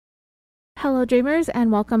Hello, dreamers,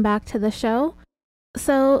 and welcome back to the show.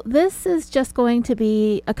 So, this is just going to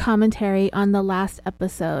be a commentary on the last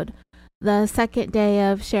episode, the second day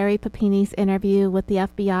of Sherri Papini's interview with the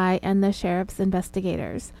FBI and the sheriff's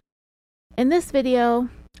investigators. In this video,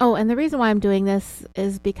 and the reason why I'm doing this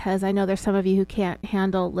is because I know there's some of you who can't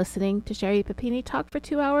handle listening to Sherri Papini talk for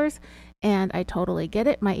 2 hours, and I totally get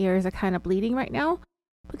it. My ears are kind of bleeding right now,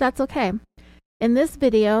 but that's okay. In this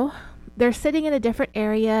video, they're sitting in a different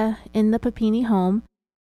area in the Papini home.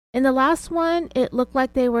 In the last one, it looked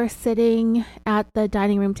like they were sitting at the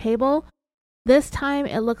dining room table. This time,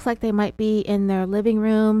 it looks like they might be in their living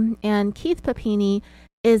room, and Keith Papini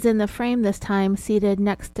is in the frame this time, seated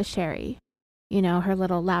next to Sherri. You know, her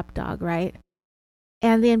little lapdog, right?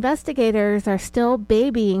 And the investigators are still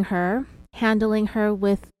babying her, handling her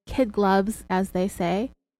with kid gloves, as they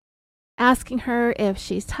say, asking her if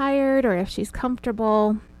she's tired or if she's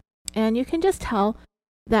comfortable. And you can just tell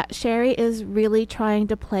that Sherri is really trying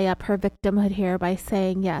to play up her victimhood here by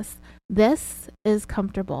saying, yes, this is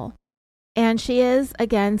comfortable. And she is,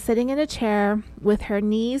 again, sitting in a chair with her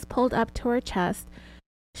knees pulled up to her chest.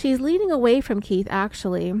 She's leaning away from Keith,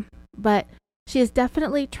 actually, but she is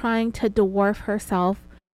definitely trying to dwarf herself,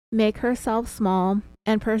 make herself small,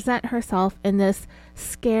 and present herself in this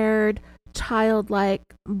scared, childlike,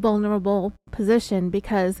 vulnerable position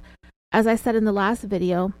because, as I said in the last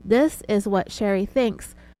video, this is what Sherri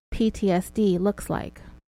thinks PTSD looks like.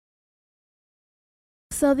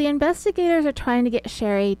 So the investigators are trying to get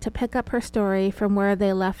Sherri to pick up her story from where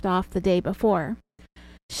they left off the day before.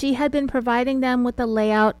 She had been providing them with the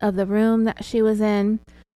layout of the room that she was in.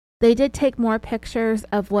 They did take more pictures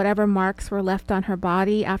of whatever marks were left on her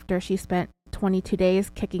body after she spent 22 days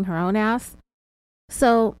kicking her own ass.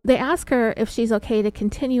 So they ask her if she's okay to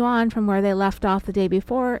continue on from where they left off the day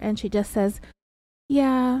before, and she just says,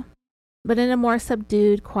 yeah, but in a more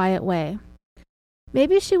subdued, quiet way.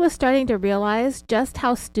 Maybe she was starting to realize just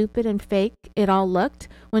how stupid and fake it all looked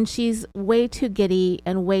when she's way too giddy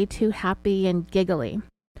and way too happy and giggly.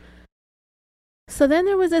 So then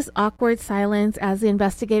there was this awkward silence as the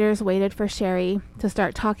investigators waited for Sherri to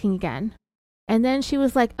start talking again. And then she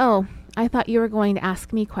was like, oh, I thought you were going to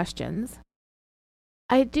ask me questions.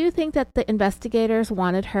 I do think that the investigators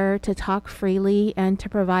wanted her to talk freely and to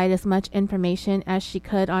provide as much information as she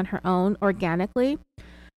could on her own organically,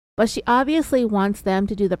 but she obviously wants them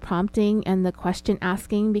to do the prompting and the question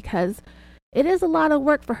asking because it is a lot of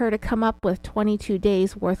work for her to come up with 22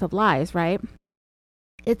 days worth of lies, right?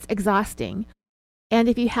 It's exhausting. And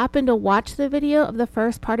if you happen to watch the video of the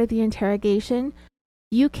first part of the interrogation,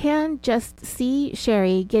 you can just see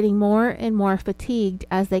Sherri getting more and more fatigued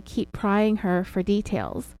as they keep prying her for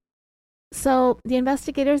details. So the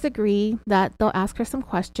investigators agree that they'll ask her some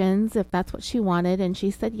questions if that's what she wanted, and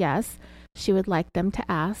she said yes, she would like them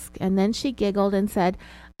to ask. And then she giggled and said,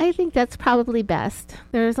 I think that's probably best.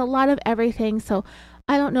 There's a lot of everything, so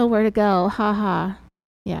I don't know where to go. Ha ha.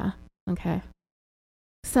 Yeah, okay.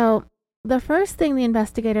 So the first thing the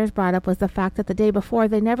investigators brought up was the fact that the day before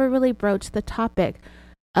they never really broached the topic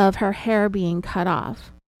of her hair being cut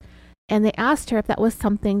off. And they asked her if that was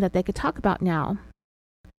something that they could talk about now.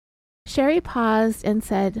 Sherri paused and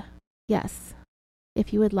said, yes,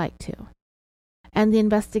 if you would like to. And the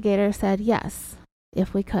investigator said, yes,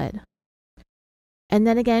 if we could. And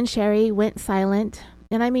then again, Sherri went silent.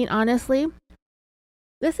 And I mean, honestly,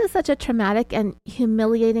 this is such a traumatic and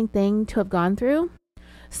humiliating thing to have gone through.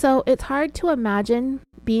 So it's hard to imagine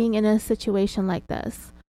being in a situation like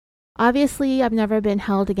this. Obviously, I've never been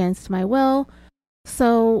held against my will,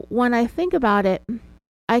 so when I think about it,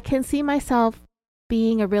 I can see myself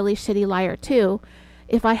being a really shitty liar too,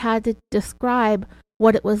 if I had to describe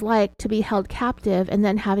what it was like to be held captive and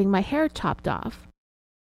then having my hair chopped off.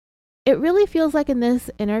 It really feels like in this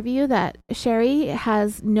interview that Sherri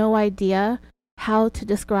has no idea how to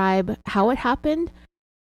describe how it happened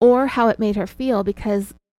or how it made her feel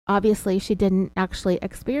because obviously she didn't actually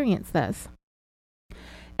experience this.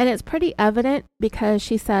 And it's pretty evident because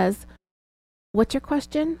she says, what's your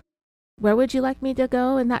question? Where would you like me to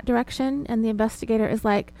go in that direction? And the investigator is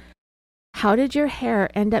like, how did your hair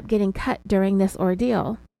end up getting cut during this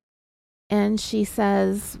ordeal? And she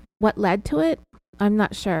says, what led to it? I'm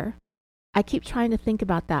not sure. I keep trying to think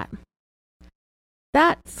about that.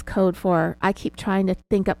 That's code for I keep trying to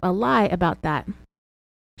think up a lie about that.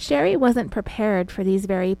 Sherri wasn't prepared for these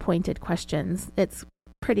very pointed questions. It's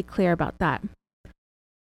pretty clear about that.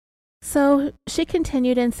 So she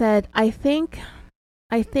continued and said, I think,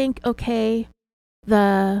 okay,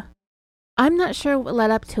 I'm not sure what led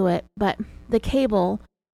up to it, but the cable,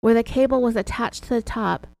 where the cable was attached to the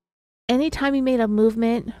top, anytime you made a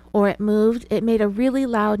movement or it moved, it made a really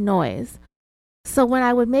loud noise. So when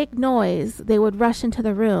I would make noise, they would rush into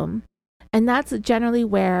the room. And that's generally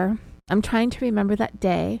where I'm trying to remember that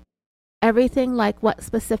day. Everything like what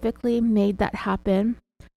specifically made that happen.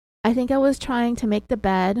 I think I was trying to make the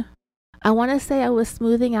bed. I want to say I was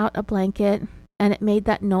smoothing out a blanket and it made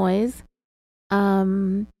that noise.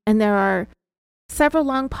 And there are several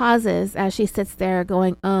long pauses as she sits there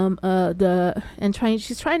going, and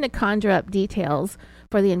she's trying to conjure up details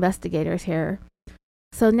for the investigators here.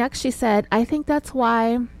 So next she said, I think that's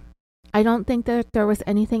why I don't think that there was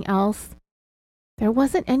anything else. There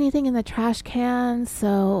wasn't anything in the trash can,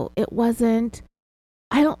 so it wasn't,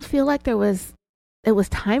 I don't feel like it was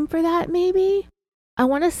time for that maybe. I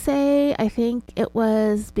want to say, I think it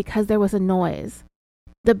was because there was a noise.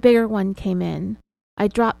 The bigger one came in. I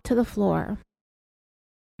dropped to the floor.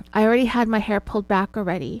 I already had my hair pulled back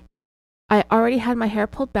already. I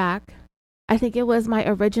think it was my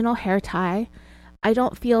original hair tie. I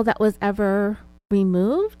don't feel that was ever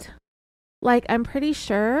removed. Like, I'm pretty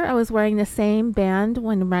sure I was wearing the same band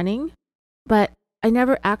when running, but I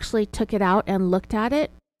never actually took it out and looked at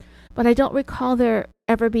it. But I don't recall there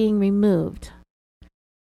ever being removed.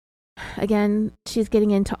 Again, she's getting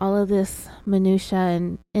into all of this minutia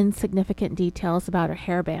and insignificant details about her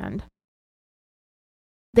hairband.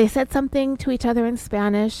 They said something to each other in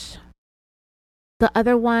Spanish. The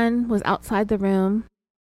other one was outside the room.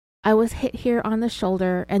 I was hit here on the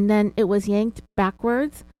shoulder, and then it was yanked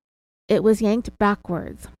backwards.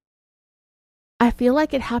 I feel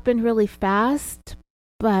like it happened really fast,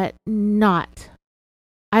 but not.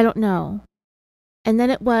 I don't know. And then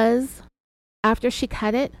it was, after she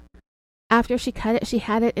cut it, she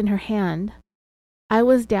had it in her hand. I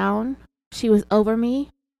was down. She was over me,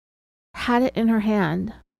 had it in her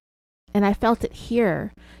hand. And I felt it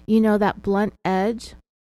here, that blunt edge,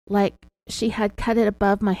 like she had cut it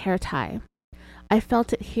above my hair tie. I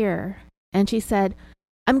felt it here. And she said,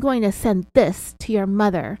 I'm going to send this to your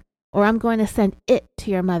mother, or I'm going to send it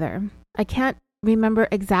to your mother. I can't remember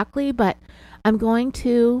exactly, but I'm going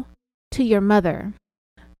to your mother.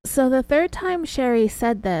 So the third time Sherri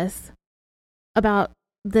said this about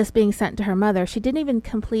this being sent to her mother, she didn't even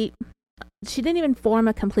form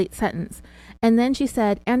a complete sentence. And then she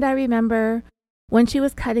said, and I remember when she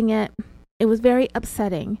was cutting it, it was very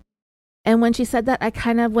upsetting. And when she said that, I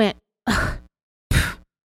kind of went,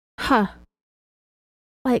 huh.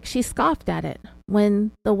 Like she scoffed at it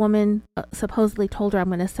when the woman supposedly told her, I'm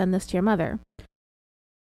going to send this to your mother.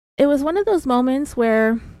 It was one of those moments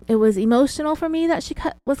where it was emotional for me that she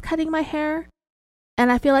was cutting my hair.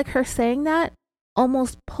 And I feel like her saying that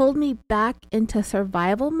almost pulled me back into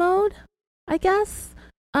survival mode, I guess.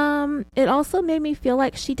 It also made me feel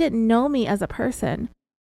like she didn't know me as a person.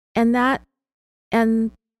 And that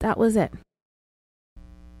was it.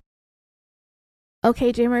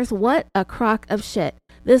 Okay, dreamers, what a crock of shit.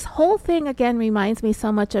 This whole thing again reminds me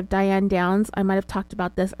so much of Diane Downs. I might have talked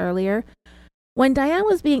about this earlier. When Diane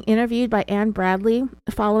was being interviewed by Ann Bradley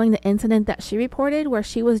following the incident that she reported where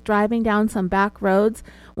she was driving down some back roads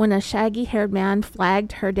when a shaggy-haired man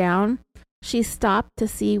flagged her down, she stopped to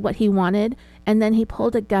see what he wanted, and then he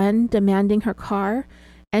pulled a gun demanding her car,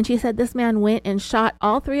 and she said this man went and shot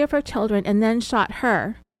all three of her children and then shot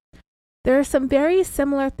her. There are some very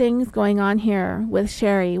similar things going on here with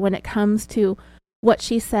Sherri when it comes to what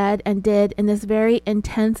she said and did in this very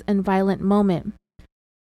intense and violent moment.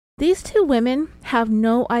 These two women have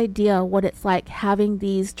no idea what it's like having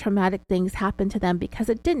these traumatic things happen to them because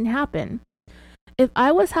it didn't happen. If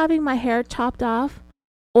I was having my hair chopped off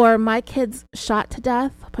or my kids shot to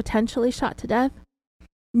death, potentially shot to death,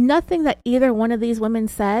 nothing that either one of these women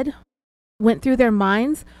said went through their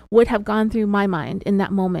minds would have gone through my mind in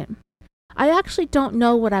that moment. I actually don't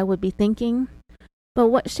know what I would be thinking, but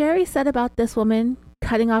what Sherri said about this woman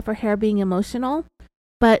cutting off her hair being emotional,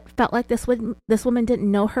 but felt like this woman didn't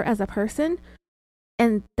know her as a person,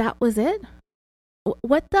 and that was it?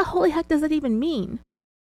 What the holy heck does it even mean?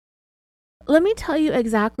 Let me tell you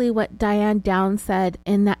exactly what Diane Downs said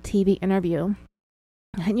in that TV interview,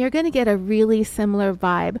 and you're going to get a really similar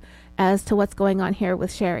vibe as to what's going on here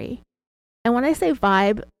with Sherri. And when I say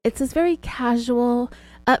vibe, it's this very casual,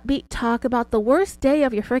 upbeat talk about the worst day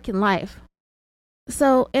of your freaking life.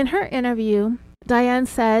 So in her interview, Diane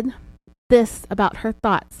said this about her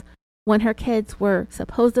thoughts when her kids were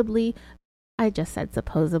supposedly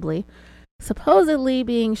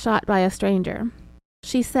being shot by a stranger.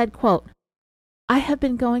 She said, quote, I have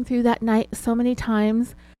been going through that night so many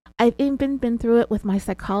times. I've even been through it with my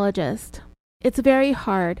psychologist. It's very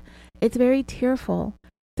hard. It's very tearful.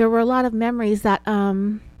 There were a lot of memories that,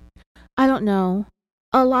 I don't know.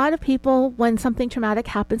 A lot of people, when something traumatic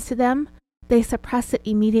happens to them, they suppress it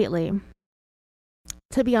immediately.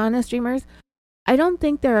 to be honest, dreamers, I don't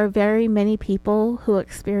think there are very many people who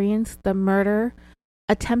experience the murder,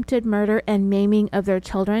 attempted murder, and maiming of their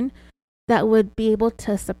children that would be able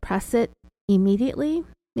to suppress it immediately.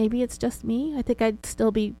 Maybe it's just me. I think I'd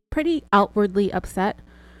still be pretty outwardly upset.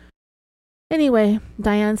 Anyway,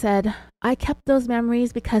 Diane said, I kept those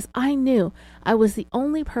memories because I knew I was the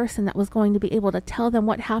only person that was going to be able to tell them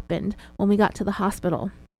what happened when we got to the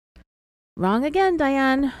hospital. Wrong again,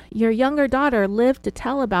 Diane. Your younger daughter lived to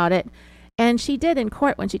tell about it, and she did in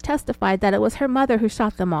court when she testified that it was her mother who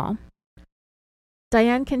shot them all.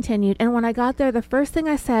 Diane continued, and when I got there, the first thing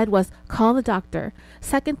I said was, call the doctor.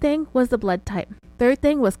 Second thing was the blood type. Third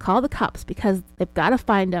thing was call the cops because they've got to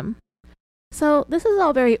find him. So this is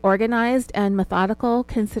all very organized and methodical,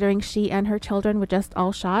 considering she and her children were just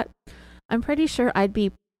all shot. I'm pretty sure I'd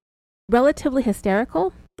be relatively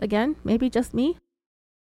hysterical. Again, maybe just me.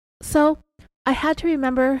 So I had to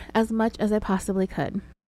remember as much as I possibly could.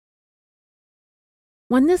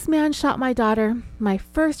 When this man shot my daughter, my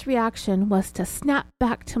first reaction was to snap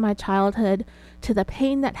back to my childhood, to the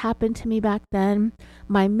pain that happened to me back then,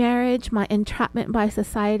 my marriage, my entrapment by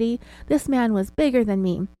society. This man was bigger than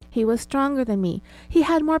me. He was stronger than me. He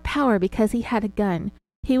had more power because he had a gun.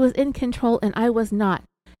 He was in control and I was not.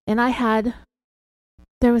 And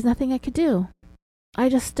there was nothing I could do. I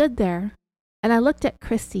just stood there and I looked at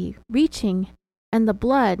Christy, reaching, and the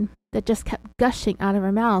blood that just kept gushing out of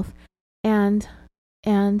her mouth. And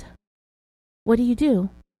what do?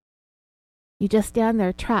 You just stand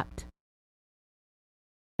there trapped.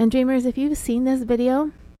 And dreamers, if you've seen this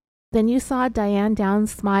video, then you saw Diane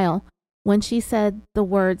Downs smile when she said the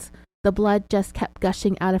words, the blood just kept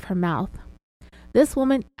gushing out of her mouth. This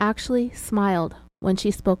woman actually smiled when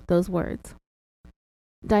she spoke those words.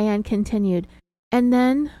 Diane continued, and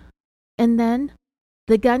then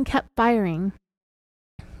the gun kept firing.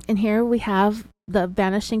 And here we have the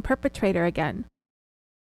vanishing perpetrator again.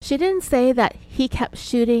 She didn't say that he kept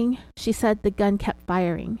shooting. She said the gun kept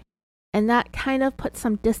firing. And that kind of put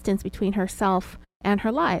some distance between herself and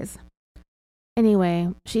her lies. Anyway,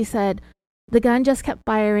 she said the gun just kept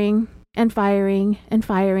firing and firing and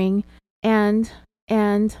firing, and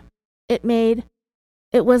it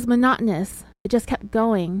was monotonous. It just kept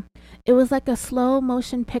going. It was like a slow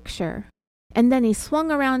motion picture. And then he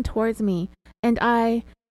swung around towards me, and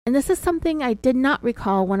this is something I did not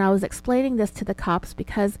recall when I was explaining this to the cops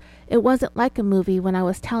because it wasn't like a movie when I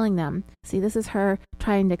was telling them. See, this is her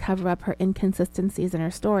trying to cover up her inconsistencies in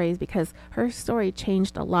her stories because her story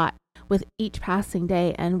changed a lot with each passing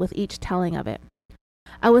day and with each telling of it.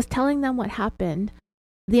 I was telling them what happened,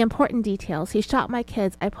 the important details. He shot my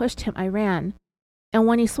kids. I pushed him. I ran. And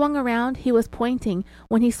when he swung around, he was pointing.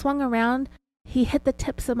 When he swung around, he hit the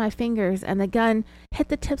tips of my fingers, and the gun hit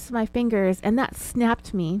the tips of my fingers, and that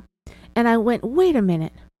snapped me. And I went, wait a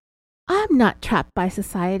minute. I'm not trapped by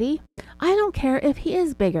society. I don't care if he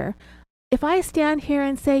is bigger. If I stand here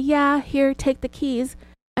and say, yeah, here, take the keys,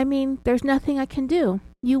 there's nothing I can do.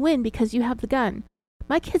 You win because you have the gun.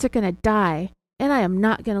 My kids are going to die, and I am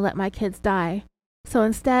not going to let my kids die. So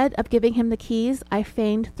instead of giving him the keys, I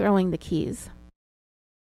feigned throwing the keys.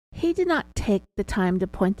 He did not take the time to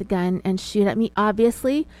point the gun and shoot at me.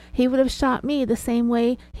 Obviously, he would have shot me the same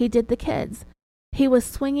way he did the kids. He was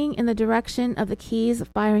swinging in the direction of the keys,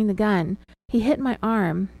 firing the gun. He hit my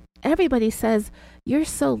arm. Everybody says, you're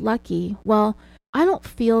so lucky. Well, I don't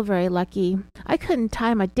feel very lucky. I couldn't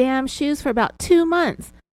tie my damn shoes for about 2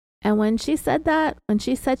 months. And when she said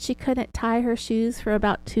she couldn't tie her shoes for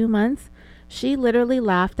about 2 months, she literally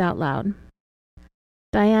laughed out loud.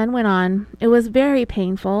 Diane went on, it was very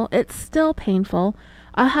painful. It's still painful.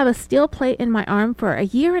 I'll have a steel plate in my arm for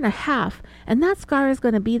 1.5 years, and that scar is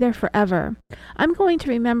going to be there forever. I'm going to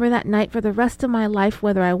remember that night for the rest of my life,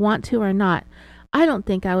 whether I want to or not. I don't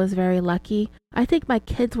think I was very lucky. I think my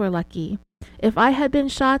kids were lucky. If I had been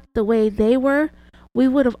shot the way they were, we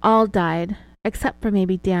would have all died, except for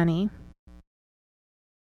maybe Danny.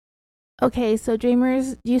 Okay, so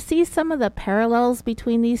dreamers, do you see some of the parallels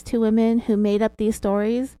between these two women who made up these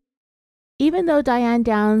stories? Even though Diane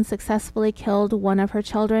Downs successfully killed one of her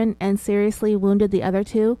children and seriously wounded the other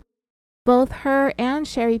two, both her and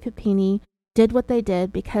Sherri Papini did what they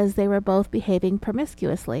did because they were both behaving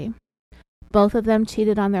promiscuously. Both of them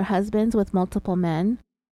cheated on their husbands with multiple men.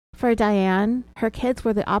 For Diane, her kids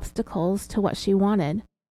were the obstacles to what she wanted.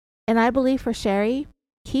 And I believe for Sherri,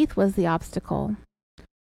 Keith was the obstacle.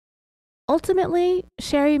 Ultimately,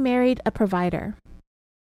 Sherri married a provider.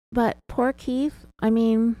 But poor Keith,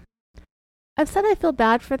 I've said I feel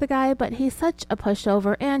bad for the guy, but he's such a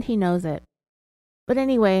pushover and he knows it. But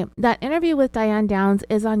anyway, that interview with Diane Downs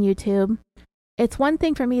is on YouTube. It's one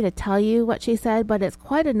thing for me to tell you what she said, but it's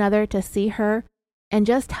quite another to see her and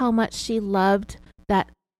just how much she loved that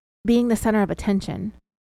being the center of attention.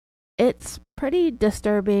 It's pretty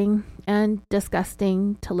disturbing and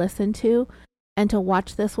disgusting to listen to and to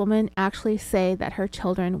watch this woman actually say that her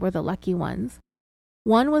children were the lucky ones.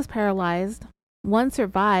 One was paralyzed, one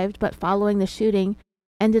survived, but following the shooting,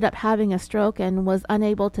 ended up having a stroke and was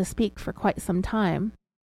unable to speak for quite some time.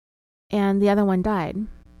 And the other one died.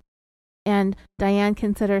 And Diane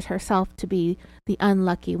considers herself to be the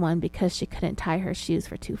unlucky one because she couldn't tie her shoes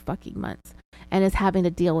for 2 fucking months and is having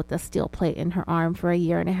to deal with the steel plate in her arm for a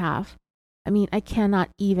year and a half. I mean, I cannot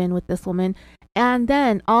even with this woman. And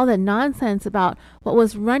then all the nonsense about what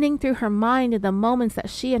was running through her mind in the moments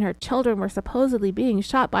that she and her children were supposedly being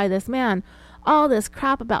shot by this man. All this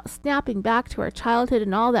crap about snapping back to her childhood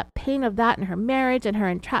and all that pain of that in her marriage and her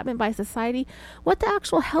entrapment by society. What the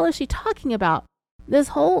actual hell is she talking about? This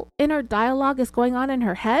whole inner dialogue is going on in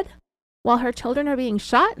her head while her children are being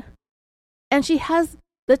shot? And she has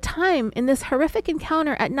the time in this horrific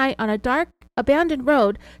encounter at night on a dark, abandoned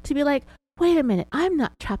road to be like, wait a minute, I'm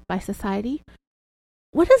not trapped by society.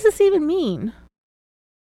 What does this even mean?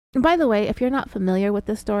 And by the way, if you're not familiar with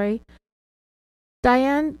this story,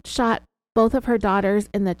 Diane shot both of her daughters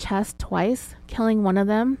in the chest twice, killing one of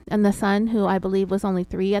them, and the son, who I believe was only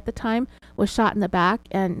 3 at the time, was shot in the back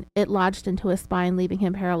and it lodged into his spine, leaving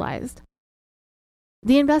him paralyzed.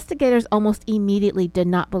 The investigators almost immediately did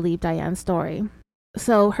not believe Diane's story,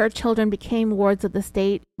 so her children became wards of the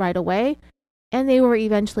state right away, and they were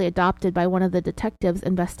eventually adopted by one of the detectives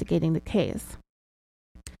investigating the case.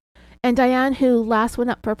 And Diane, who last went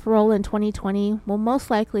up for parole in 2020, will most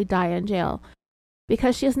likely die in jail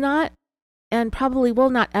because she is not and probably will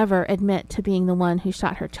not ever admit to being the one who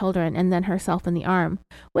shot her children and then herself in the arm,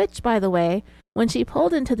 which, by the way, when she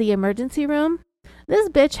pulled into the emergency room, this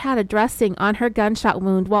bitch had a dressing on her gunshot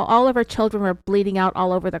wound while all of her children were bleeding out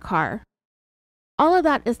all over the car. All of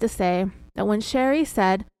that is to say that when Sherri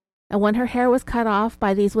said that when her hair was cut off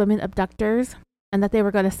by these women abductors and that they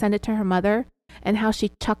were going to send it to her mother, and how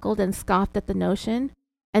she chuckled and scoffed at the notion,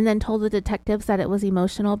 and then told the detectives that it was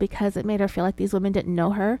emotional because it made her feel like these women didn't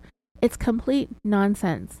know her, it's complete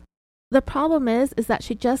nonsense. The problem is that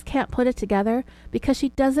she just can't put it together because she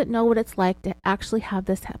doesn't know what it's like to actually have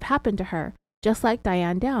this happen to her, just like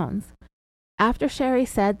Diane Downs. After Sherri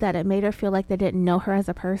said that it made her feel like they didn't know her as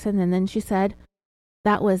a person, and then she said,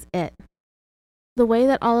 that was it. The way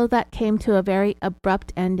that all of that came to a very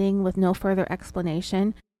abrupt ending with no further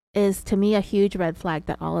explanation is to me a huge red flag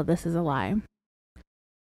that all of this is a lie.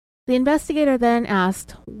 The investigator then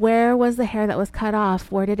asked, where was the hair that was cut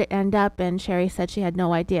off? Where did it end up? And Sherri said she had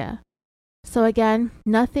no idea. So again,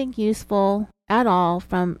 nothing useful at all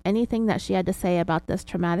from anything that she had to say about this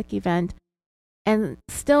traumatic event, and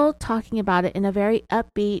still talking about it in a very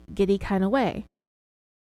upbeat, giddy kind of way.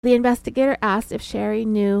 The investigator asked if Sherri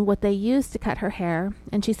knew what they used to cut her hair,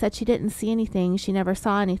 and she said she didn't see anything, she never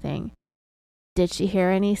saw anything. Did she hear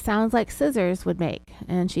any sounds like scissors would make?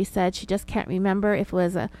 And she said she just can't remember if it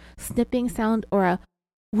was a snipping sound or a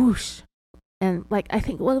whoosh. And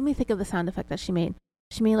let me think of the sound effect that she made.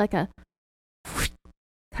 She made like a whoosh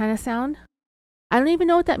kind of sound. I don't even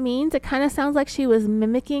know what that means. It kind of sounds like she was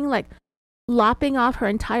mimicking, like lopping off her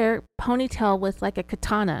entire ponytail with like a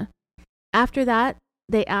katana. After that,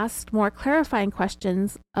 they asked more clarifying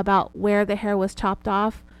questions about where the hair was chopped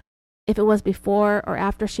off, if it was before or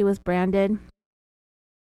after she was branded.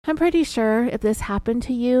 I'm pretty sure if this happened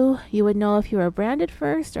to you, you would know if you were branded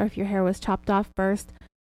first or if your hair was chopped off first.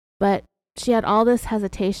 But she had all this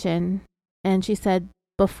hesitation, and she said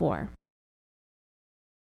before.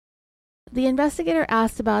 The investigator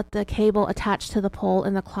asked about the cable attached to the pole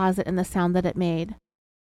in the closet and the sound that it made.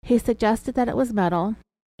 He suggested that it was metal.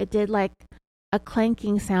 It did like a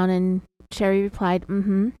clanking sound, and Sherri replied,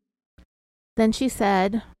 mm-hmm. Then she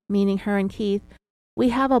said, meaning her and Keith, we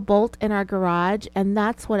have a bolt in our garage, and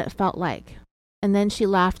that's what it felt like. And then she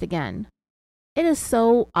laughed again. It is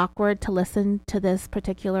so awkward to listen to this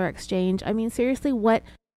particular exchange. I mean, seriously, what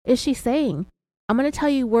is she saying? I'm going to tell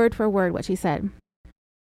you word for word what she said.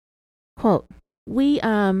 Quote, we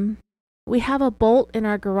have a bolt in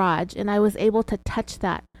our garage, and I was able to touch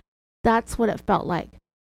that. That's what it felt like.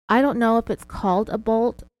 I don't know if it's called a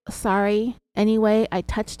bolt. Sorry. Anyway, I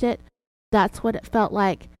touched it. That's what it felt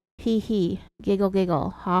like. He, giggle,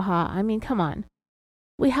 giggle, ha ha. I mean, come on.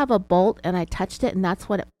 We have a bolt and I touched it and that's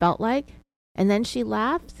what it felt like. And then she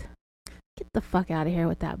laughed. Get the fuck out of here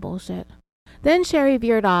with that bullshit. Then Sherri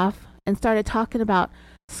veered off and started talking about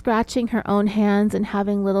scratching her own hands and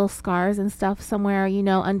having little scars and stuff somewhere,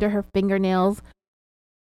 under her fingernails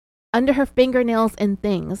and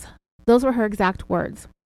things. Those were her exact words.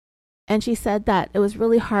 And she said that it was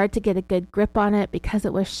really hard to get a good grip on it because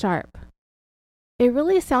it was sharp. It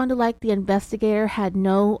really sounded like the investigator had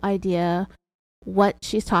no idea what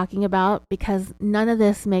she's talking about because none of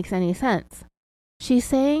this makes any sense. She's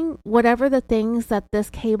saying whatever the things that this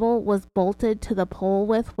cable was bolted to the pole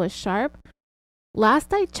with was sharp.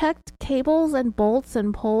 Last I checked, cables and bolts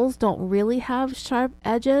and poles don't really have sharp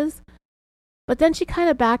edges. But then she kind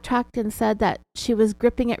of backtracked and said that she was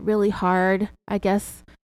gripping it really hard, I guess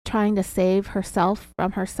trying to save herself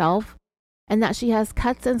from herself, and that she has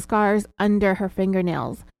cuts and scars under her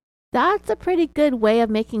fingernails. That's a pretty good way of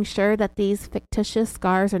making sure that these fictitious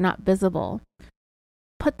scars are not visible.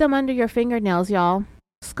 Put them under your fingernails, y'all.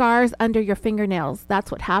 Scars under your fingernails.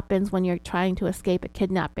 That's what happens when you're trying to escape a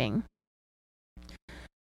kidnapping.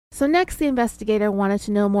 So next, the investigator wanted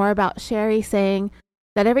to know more about Sherri, saying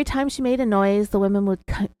that every time she made a noise, the women would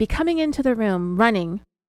be coming into the room, running,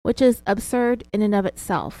 which is absurd in and of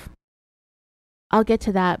itself. I'll get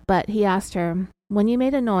to that, but he asked her, when you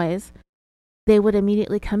made a noise, they would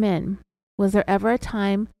immediately come in. Was there ever a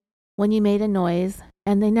time when you made a noise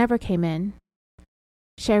and they never came in?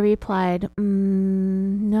 Sherri replied,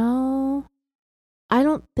 no, I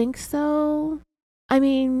don't think so. I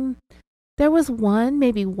mean, there was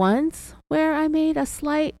maybe once, where I made a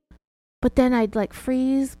slight, but then I'd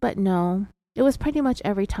freeze, but no, it was pretty much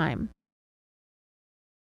every time.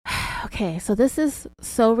 Okay, so this is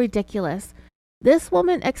so ridiculous. This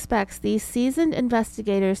woman expects these seasoned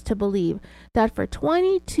investigators to believe that for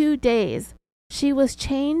 22 days, she was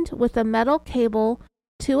chained with a metal cable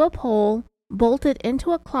to a pole bolted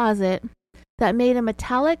into a closet that made a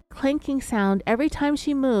metallic clanking sound every time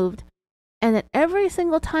she moved, and that every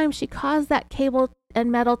single time she caused that cable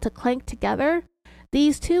and metal to clank together,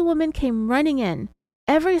 these two women came running in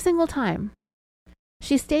every single time.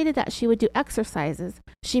 She stated that she would do exercises.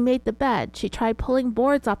 She made the bed. She tried pulling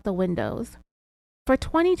boards off the windows. For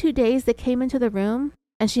 22 days, they came into the room,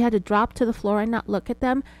 and she had to drop to the floor and not look at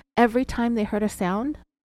them every time they heard a sound.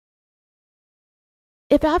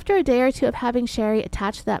 If after a day or two of having Sherri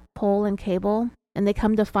attach that pole and cable, and they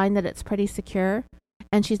come to find that it's pretty secure,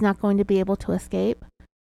 and she's not going to be able to escape,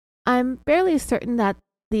 I'm fairly certain that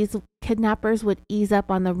these kidnappers would ease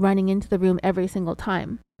up on the running into the room every single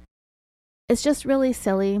time. It's just really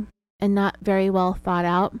silly and not very well thought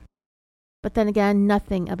out. But then again,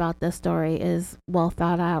 nothing about this story is well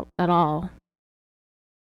thought out at all.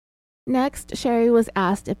 Next, Sherri was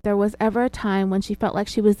asked if there was ever a time when she felt like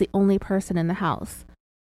she was the only person in the house.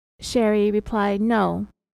 Sherri replied no,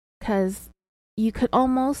 because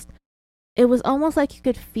it was almost like you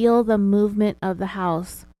could feel the movement of the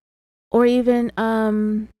house. Or even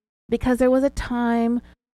because there was a time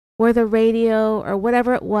where the radio or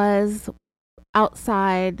whatever it was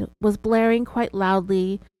outside was blaring quite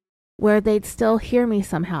loudly, where they'd still hear me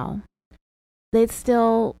somehow. They'd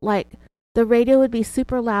still, the radio would be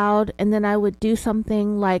super loud, and then I would do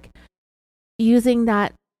something like using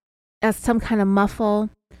that as some kind of muffle.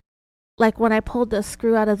 Like when I pulled the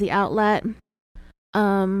screw out of the outlet, did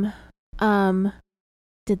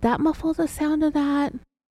that muffle the sound of that?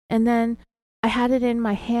 And then I had it in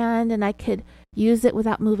my hand, and I could use it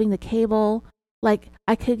without moving the cable.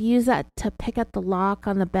 I could use that to pick at the lock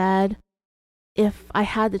on the bed. If I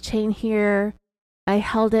had the chain here, I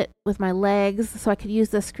held it with my legs so I could use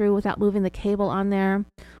the screw without moving the cable on there,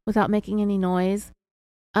 without making any noise.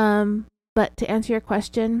 But to answer your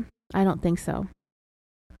question, I don't think so.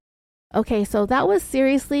 Okay, so that was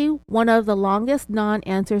seriously one of the longest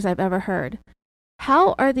non-answers I've ever heard.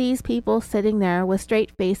 How are these people sitting there with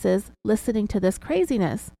straight faces listening to this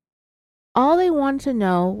craziness? All they wanted to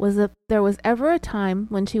know was if there was ever a time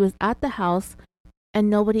when she was at the house and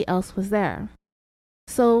nobody else was there.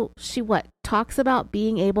 So she talks about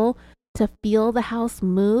being able to feel the house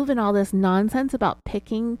move and all this nonsense about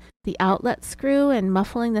picking the outlet screw and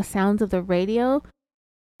muffling the sounds of the radio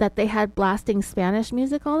that they had blasting Spanish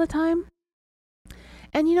music all the time.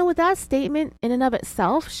 And with that statement in and of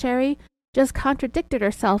itself, Sherri just contradicted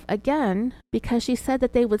herself again because she said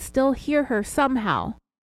that they would still hear her somehow.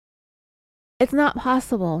 It's not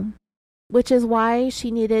possible, which is why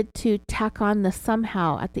she needed to tack on the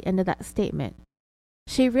somehow at the end of that statement.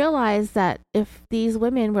 She realized that if these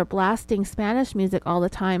women were blasting Spanish music all the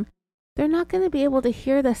time, they're not going to be able to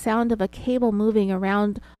hear the sound of a cable moving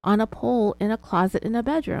around on a pole in a closet in a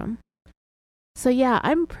bedroom. So yeah,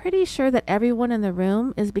 I'm pretty sure that everyone in the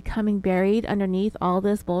room is becoming buried underneath all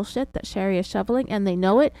this bullshit that Sherri is shoveling, and they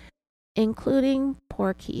know it, including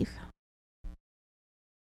poor Keith.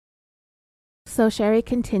 So Sherri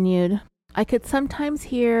continued, I could sometimes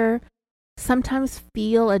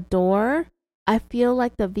feel a door. I feel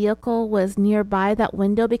like the vehicle was nearby that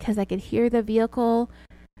window because I could hear the vehicle.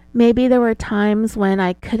 Maybe there were times when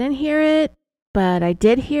I couldn't hear it, but I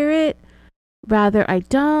did hear it. Rather, I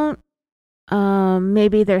don't.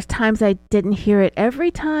 Maybe there's times I didn't hear it every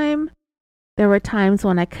time. There were times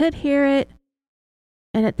when I could hear it.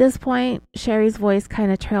 And at this point, Sherri's voice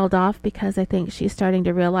kind of trailed off because I think she's starting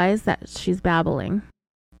to realize that she's babbling.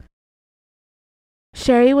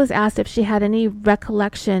 Sherri was asked if she had any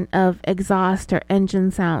recollection of exhaust or engine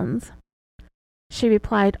sounds. She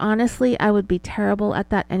replied, honestly, I would be terrible at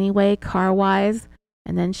that anyway, car-wise.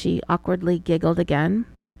 And then she awkwardly giggled again.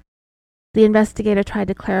 The investigator tried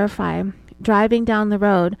to clarify. Driving down the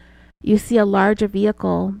road, you see a larger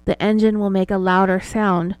vehicle. The engine will make a louder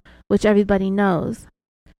sound, which everybody knows.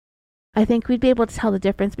 I think we'd be able to tell the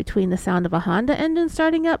difference between the sound of a Honda engine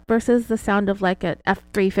starting up versus the sound of like an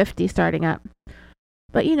F-350 starting up.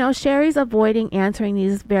 But Sherri's avoiding answering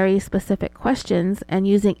these very specific questions and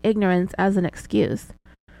using ignorance as an excuse.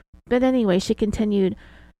 But anyway, she continued,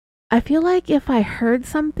 I feel like if I heard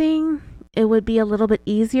something, it would be a little bit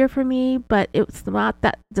easier for me, but it's not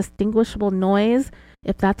that distinguishable noise,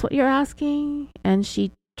 if that's what you're asking. And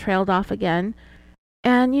she trailed off again.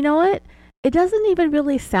 And you know what? It doesn't even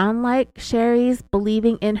really sound like Sherri's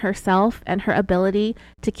believing in herself and her ability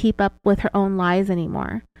to keep up with her own lies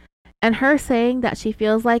anymore. And her saying that she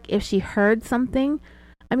feels like if she heard something,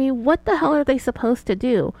 I mean, what the hell are they supposed to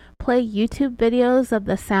do? Play YouTube videos of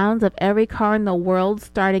the sounds of every car in the world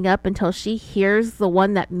starting up until she hears the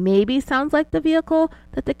one that maybe sounds like the vehicle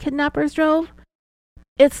that the kidnappers drove?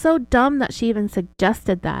 It's so dumb that she even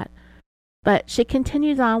suggested that. But she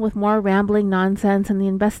continues on with more rambling nonsense, and the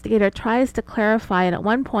investigator tries to clarify, and at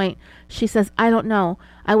one point she says, I don't know.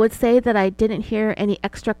 I would say that I didn't hear any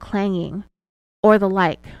extra clanging or the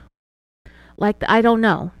like. I don't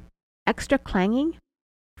know. Extra clanging?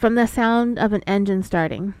 From the sound of an engine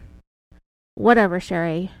starting. Whatever,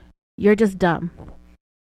 Sherri. You're just dumb.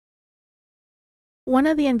 One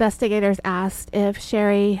of the investigators asked if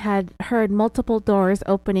Sherri had heard multiple doors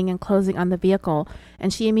opening and closing on the vehicle,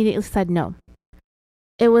 and she immediately said no.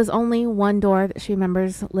 It was only one door that she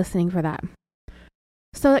remembers listening for that.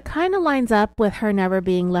 So it kind of lines up with her never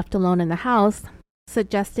being left alone in the house,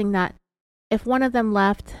 suggesting that if one of them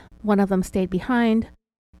left, one of them stayed behind.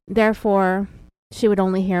 Therefore, she would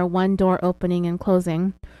only hear one door opening and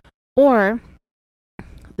closing. Or,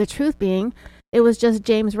 the truth being, it was just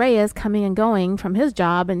James Reyes coming and going from his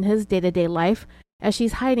job and his day-to-day life as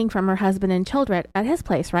she's hiding from her husband and children at his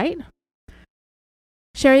place, right?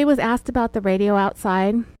 Sherri was asked about the radio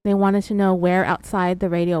outside. They wanted to know where outside the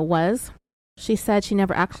radio was. She said she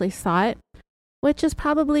never actually saw it, which is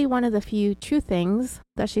probably one of the few true things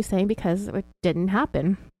that she's saying because it didn't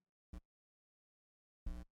happen.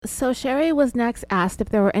 So Sherri was next asked if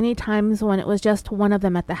there were any times when it was just one of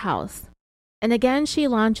them at the house. And again, she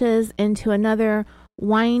launches into another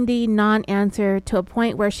windy non-answer to a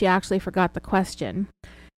point where she actually forgot the question.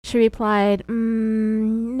 She replied,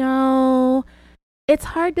 no, it's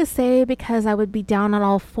hard to say because I would be down on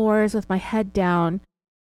all fours with my head down.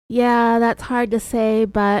 Yeah, that's hard to say,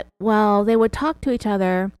 but, well, they would talk to each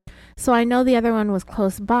other, so I know the other one was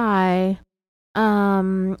close by.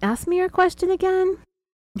 Ask me your question again?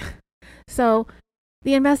 So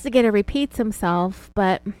the investigator repeats himself,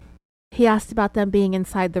 but he asked about them being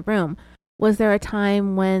inside the room. Was there a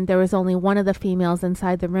time when there was only one of the females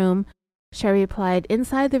inside the room? Sherri replied,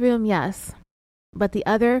 inside the room, yes, but the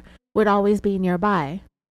other would always be nearby.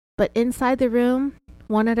 But inside the room,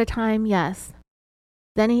 one at a time, yes.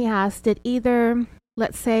 Then he asked, did either,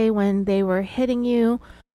 let's say when they were hitting you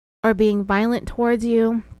or being violent towards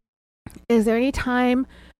you, is there any time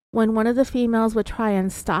when one of the females would try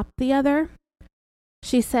and stop the other?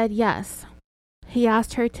 She said yes. He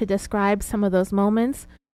asked her to describe some of those moments.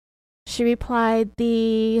 She replied,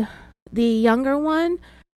 the younger one,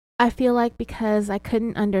 I feel like because I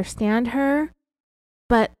couldn't understand her,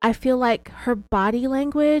 but I feel like her body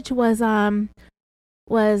language was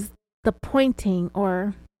the pointing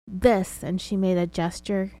or this, and she made a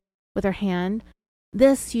gesture with her hand.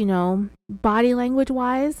 This, body language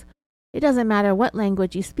wise, it doesn't matter what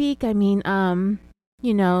language you speak. I mean,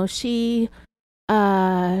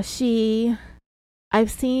 I've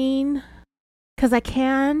seen, 'cause I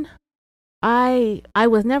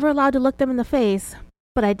was never allowed to look them in the face,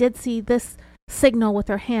 but I did see this signal with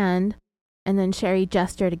her hand, and then Sherri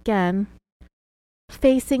gestured again,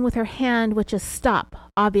 facing with her hand, which is stop,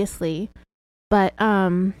 obviously, but,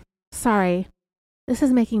 sorry, this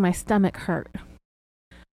is making my stomach hurt.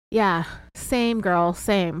 Yeah, same girl,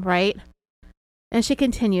 same, right? And she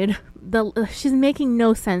continued, she's making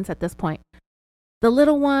no sense at this point. The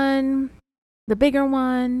little one, the bigger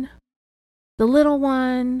one, the little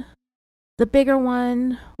one. The bigger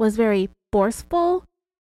one was very forceful,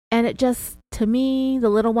 and it just, to me, the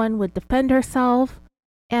little one would defend herself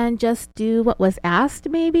and just do what was asked,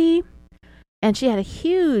 maybe. And she had a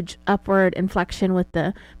huge upward inflection with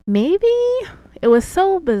the maybe. It was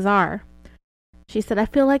so bizarre. She said, I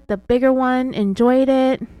feel like the bigger one enjoyed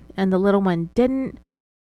it and the little one didn't.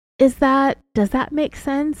 Does that make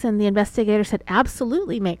sense? And the investigator said,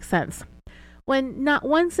 absolutely makes sense. When not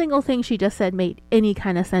one single thing she just said made any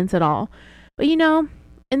kind of sense at all. But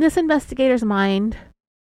in this investigator's mind,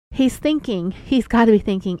 he's got to be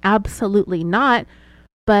thinking, absolutely not.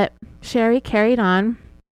 But Sherri carried on.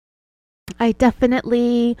 I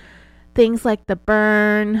definitely, things like the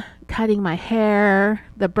burn, cutting my hair,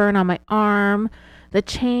 the burn on my arm, the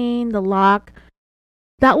chain, the lock,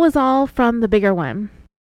 that was all from the bigger one.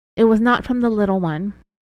 It was not from the little one.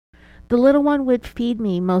 The little one would feed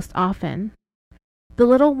me most often. The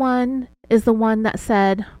little one is the one that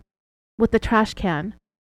said, with the trash can.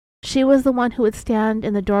 She was the one who would stand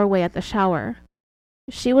in the doorway at the shower.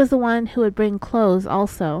 She was the one who would bring clothes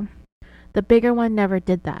also. The bigger one never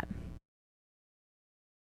did that.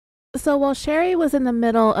 So while Sherri was in the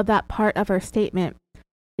middle of that part of her statement,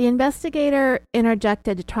 the investigator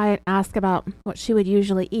interjected to try and ask about what she would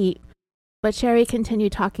usually eat, but Sherri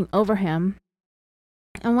continued talking over him.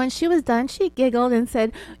 And when she was done, she giggled and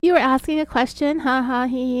said, you were asking a question, ha ha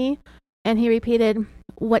hee hee. And he repeated,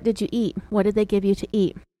 what did you eat? What did they give you to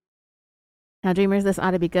eat? Now, dreamers, this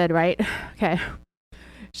ought to be good, right? Okay.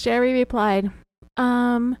 Sherri replied,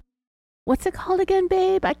 what's it called again,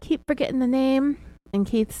 babe? I keep forgetting the name. And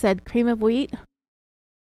Keith said, cream of wheat.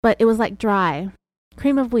 But it was like dry.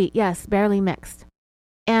 Cream of wheat, yes, barely mixed.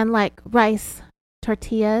 And like rice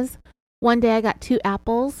tortillas. One day I got 2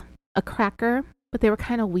 apples, a cracker, but they were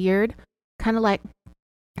kind of weird. Kind of like,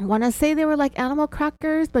 I want to say they were like animal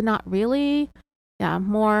crackers, but not really. Yeah,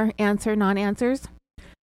 more answer, non-answers.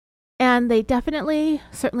 And they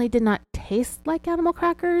certainly did not taste like animal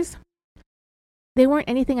crackers. They weren't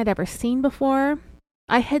anything I'd ever seen before.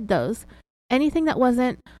 I hid those. Anything that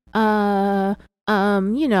wasn't, like,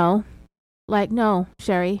 no,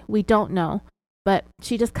 Sherri, we don't know. But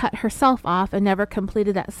she just cut herself off and never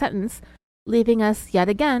completed that sentence, leaving us yet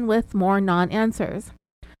again with more non-answers.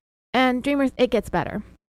 And dreamers, it gets better,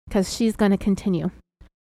 because she's going to continue.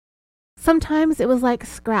 Sometimes it was like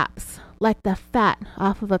scraps, like the fat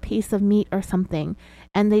off of a piece of meat or something,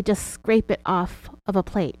 and they just scrape it off of a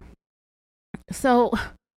plate. So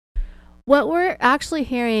what we're actually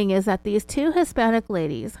hearing is that these 2 Hispanic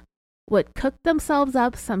ladies would cook themselves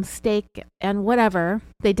up some steak and whatever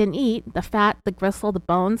they didn't eat, the fat, the gristle, the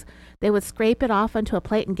bones, they would scrape it off onto a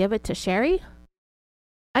plate and give it to Sherri.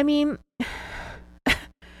 I mean,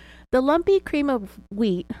 the lumpy cream of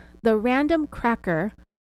wheat, the random cracker,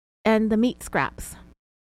 and the meat scraps.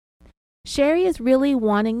 Sherri is really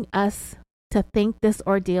wanting us to think this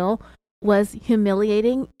ordeal was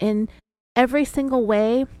humiliating in every single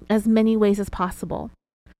way, as many ways as possible.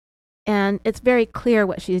 And it's very clear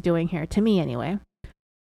what she's doing here, to me anyway.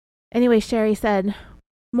 Anyway, Sherri said,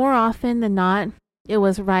 more often than not, it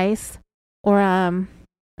was rice or,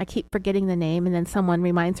 I keep forgetting the name, and then someone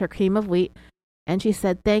reminds her cream of wheat. And she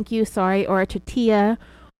said, thank you, sorry, or a tortilla,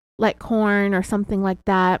 like corn or something like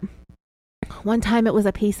that. One time it was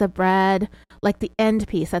a piece of bread, like the end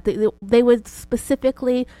piece. They would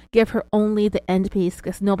specifically give her only the end piece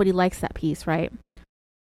because nobody likes that piece, right?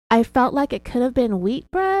 I felt like it could have been wheat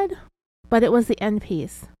bread, but it was the end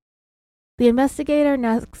piece. The investigator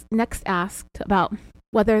next asked about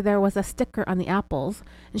whether there was a sticker on the apples,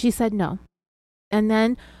 and she said no. And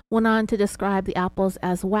then went on to describe the apples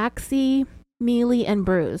as waxy, mealy, and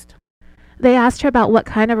bruised. They asked her about what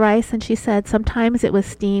kind of rice, and she said sometimes it was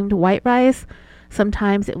steamed white rice,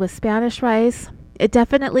 sometimes it was Spanish rice. It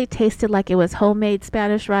definitely tasted like it was homemade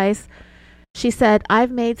Spanish rice. She said, I've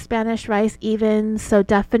made Spanish rice even, so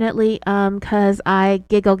definitely, 'cause I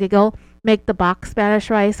giggle, make the box Spanish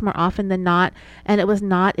rice more often than not, and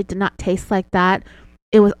it did not taste like that.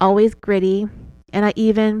 It was always gritty, and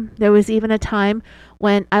there was even a time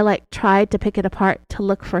when I tried to pick it apart to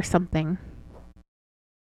look for something.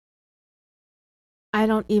 I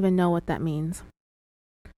don't even know what that means.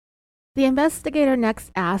 The investigator next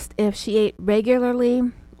asked if she ate regularly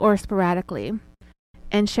or sporadically.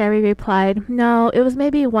 And Sherri replied, no, it was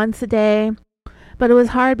maybe once a day, but it was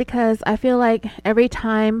hard because I feel like every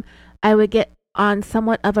time I would get on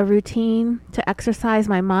somewhat of a routine to exercise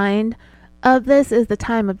my mind of this is the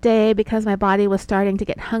time of day because my body was starting to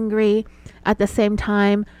get hungry. At the same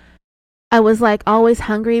time, I was always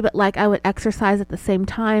hungry, but I would exercise at the same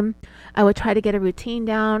time. I would try to get a routine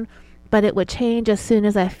down but it would change as soon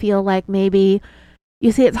as I feel like maybe,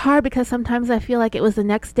 you see, it's hard because sometimes I feel like it was the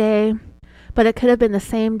next day, but it could have been the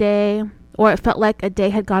same day, or it felt like a day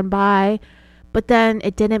had gone by, but then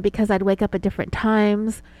it didn't because I'd wake up at different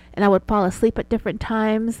times and I would fall asleep at different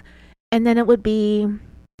times. And then it would be,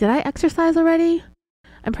 did I exercise already?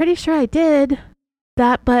 I'm pretty sure I did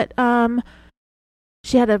that, but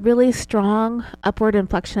she had a really strong upward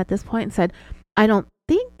inflection at this point and said, I don't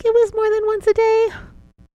think it was more than once a day.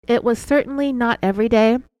 It was certainly not every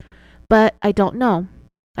day, but I don't know.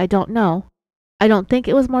 I don't know. I don't think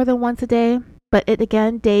it was more than once a day, but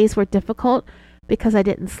days were difficult because I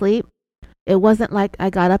didn't sleep. It wasn't like I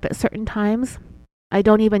got up at certain times. I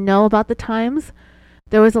don't even know about the times.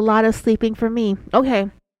 There was a lot of sleeping for me. Okay,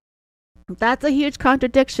 that's a huge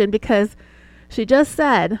contradiction because she just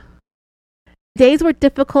said days were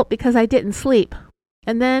difficult because I didn't sleep.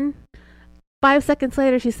 And then 5 seconds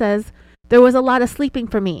later, she says, there was a lot of sleeping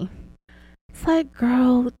for me. It's like,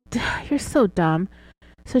 girl, you're so dumb.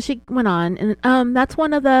 So she went on, and that's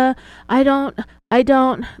one of the,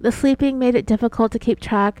 the sleeping made it difficult to keep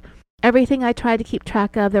track. Everything I tried to keep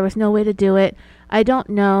track of, there was no way to do it. I don't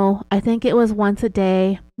know. I think it was once a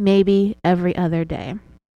day, maybe every other day.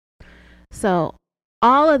 So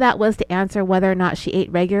all of that was to answer whether or not she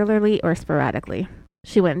ate regularly or sporadically.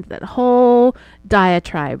 She went into that whole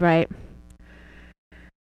diatribe, right?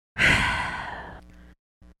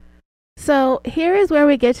 So here is where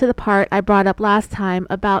we get to the part I brought up last time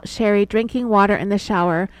about Sherri drinking water in the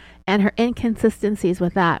shower and her inconsistencies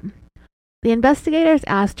with that. The investigators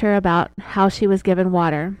asked her about how she was given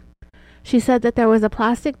water. She said that there was a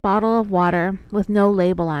plastic bottle of water with no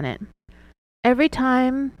label on it.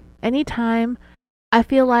 Anytime, I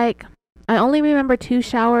feel like I only remember 2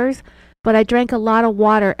 showers, but I drank a lot of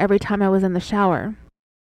water every time I was in the shower.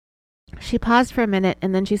 She paused for a minute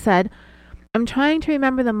and then she said, I'm trying to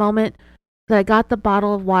remember the moment that I got the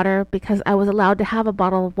bottle of water because I was allowed to have a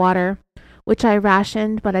bottle of water, which I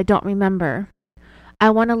rationed, but I don't remember. I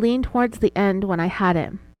want to lean towards the end when I had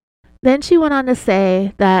it. Then she went on to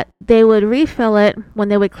say that they would refill it when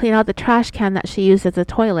they would clean out the trash can that she used as a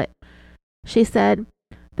toilet. She said,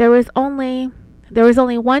 there was only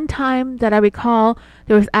one time that I recall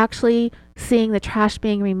there was actually seeing the trash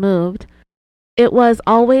being removed. It was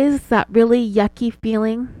always that really yucky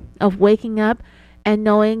feeling of waking up and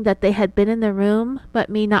knowing that they had been in the room, but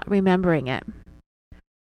me not remembering it.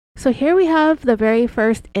 So here we have the very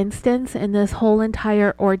first instance in this whole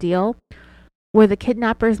entire ordeal where the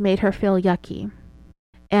kidnappers made her feel yucky.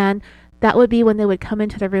 And that would be when they would come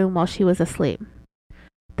into the room while she was asleep.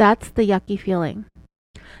 That's the yucky feeling.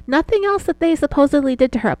 Nothing else that they supposedly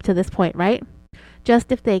did to her up to this point, right?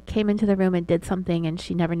 Just if they came into the room and did something and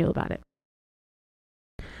she never knew about it.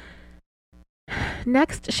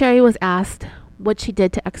 Next, Sherri was asked what she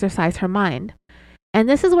did to exercise her mind. And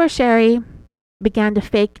this is where Sherri began to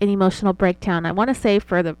fake an emotional breakdown. I want to say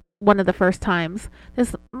for one of the first times.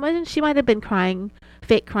 She might have been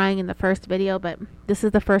fake crying in the first video, but this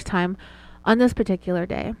is the first time on this particular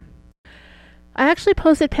day. I actually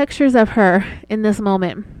posted pictures of her in this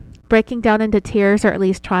moment, breaking down into tears, or at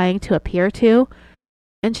least trying to appear to.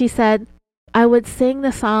 And she said, I would sing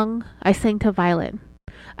the song I sang to Violet.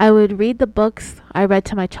 I would read the books I read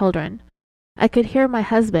to my children. I could hear my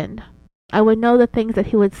husband. I would know the things that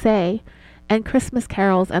he would say, and Christmas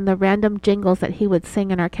carols and the random jingles that he would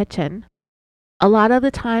sing in our kitchen. A lot of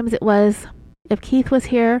the times it was, if Keith was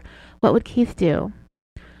here, what would Keith do?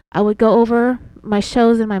 I would go over my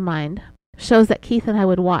shows in my mind, shows that Keith and I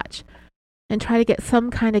would watch, and try to get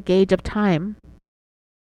some kind of gauge of time.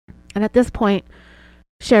 And at this point,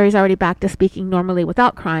 Sherri's already back to speaking normally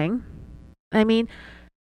without crying. I mean,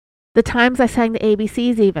 the times I sang the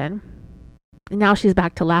ABCs even, and now she's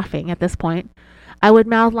back to laughing at this point. I would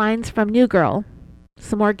mouth lines from New Girl,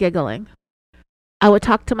 some more giggling. I would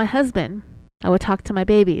talk to my husband. I would talk to my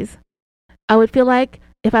babies. I would feel like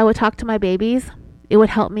if I would talk to my babies, it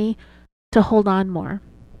would help me to hold on more.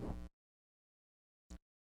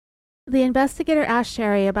 The investigator asked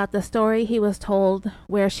Sherri about the story he was told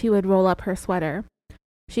where she would roll up her sweater.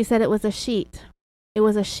 She said it was a sheet. It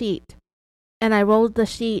was a sheet. And I rolled the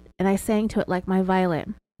sheet and I sang to it like my Violet.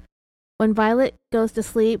 When Violet goes to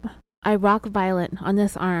sleep, I rock Violet on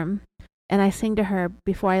this arm and I sing to her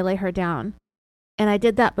before I lay her down. And I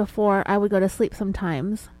did that before I would go to sleep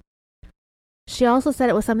sometimes. She also said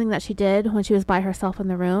it was something that she did when she was by herself in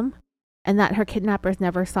the room and that her kidnappers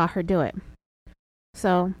never saw her do it.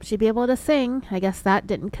 So she'd be able to sing. I guess that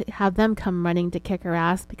didn't have them come running to kick her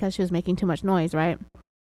ass because she was making too much noise, right?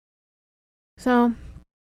 So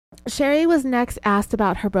Sherri was next asked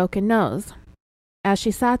about her broken nose. As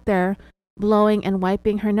she sat there, blowing and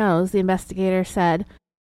wiping her nose, the investigator said,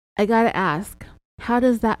 "I gotta ask, how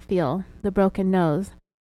does that feel, the broken nose?"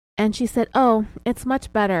 And she said, "Oh, it's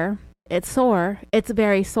much better. It's sore. It's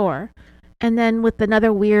very sore." And then with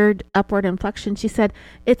another weird upward inflection, she said,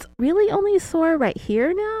 "It's really only sore right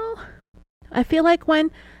here now. I feel like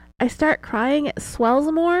when I start crying, it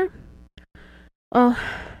swells more." Well,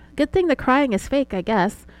 good thing the crying is fake, I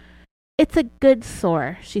guess. "It's a good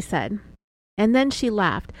sore," she said. And then she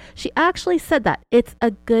laughed. She actually said that. It's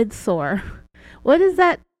a good sore. What does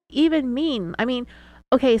that even mean? I mean,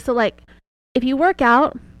 okay, so like if you work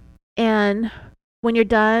out and when you're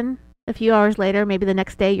done, a few hours later, maybe the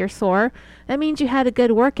next day, you're sore, that means you had a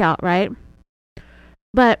good workout, right?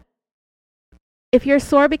 But if you're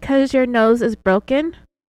sore because your nose is broken,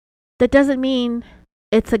 that doesn't mean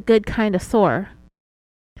it's a good kind of sore.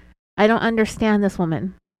 I don't understand this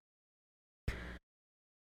woman.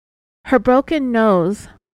 Her broken nose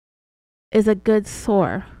is a good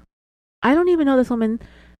sore. I don't even know this woman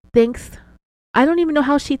thinks, I don't even know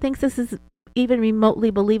how she thinks this is even remotely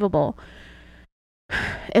believable.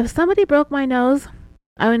 If somebody broke my nose,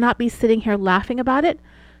 I would not be sitting here laughing about it,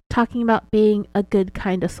 talking about being a good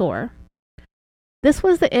kind of sore. This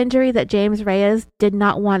was the injury that James Reyes did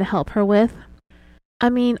not want to help her with. I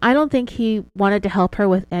mean, I don't think he wanted to help her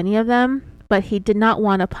with any of them, but he did not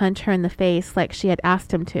want to punch her in the face like she had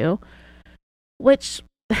asked him to, which,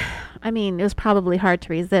 I mean, it was probably hard to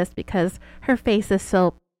resist because her face is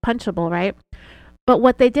so punchable, right? But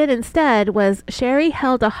what they did instead was Sherri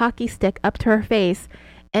held a hockey stick up to her face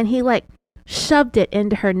and he like shoved it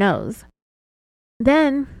into her nose.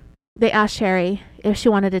 Then they asked Sherri if she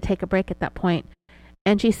wanted to take a break at that point,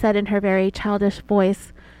 and she said in her very childish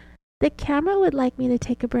voice, "The camera would like me to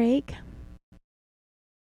take a break."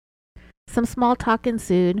 Some small talk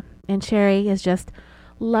ensued, and Sherri is just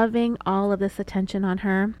loving all of this attention on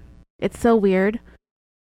her. It's so weird.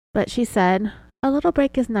 But she said, "A little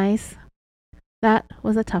break is nice." That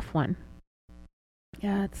was a tough one.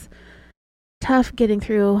 Yeah, it's tough getting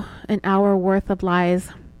through an hour worth of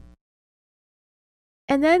lies.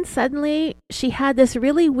 And then suddenly she had this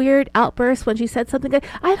really weird outburst when she said something like,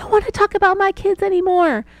 "I don't want to talk about my kids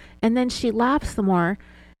anymore." And then she laughed some more.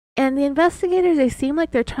 And the investigators, they seem like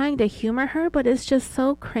they're trying to humor her, but it's just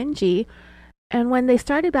so cringy. And when they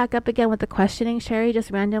started back up again with the questioning, Sherri just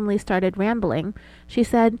randomly started rambling. She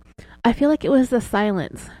said, "I feel like it was the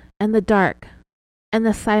silence and the dark and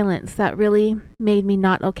the silence that really made me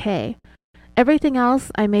not okay. Everything else,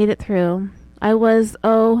 I made it through. I was,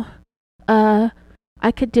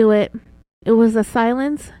 I could do it. It was the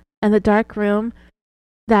silence and the dark room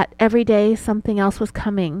that every day something else was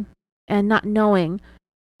coming and not knowing,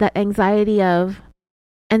 that anxiety of,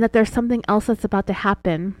 and that there's something else that's about to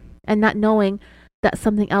happen and not knowing that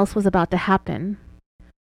something else was about to happen."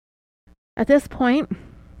 At this point,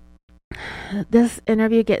 this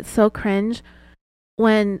interview gets so cringe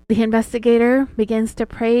when the investigator begins to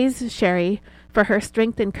praise Sherri for her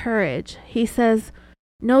strength and courage. He says,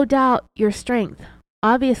 "No doubt your strength.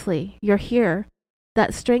 Obviously, you're here.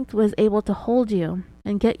 That strength was able to hold you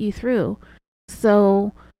and get you through.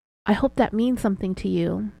 So I hope that means something to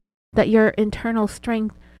you, that your internal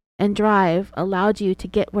strength and drive allowed you to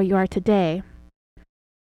get where you are today."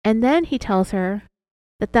 And then he tells her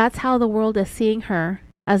that that's how the world is seeing her,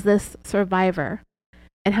 as this survivor,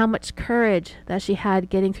 and how much courage that she had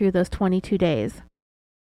getting through those 22 days.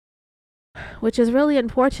 Which is really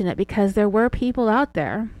unfortunate because there were people out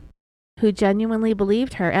there who genuinely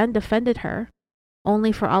believed her and defended her,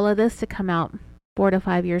 only for all of this to come out 4 to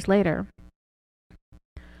 5 years later.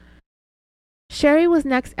 Sherri was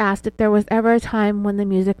next asked if there was ever a time when the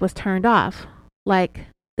music was turned off, like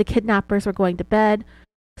the kidnappers were going to bed,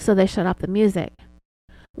 so they shut off the music.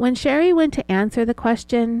 When Sherri went to answer the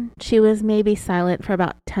question, she was maybe silent for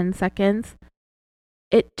about 10 seconds.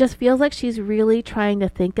 It just feels like she's really trying to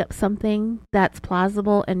think up something that's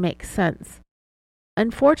plausible and makes sense.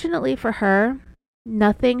 Unfortunately for her,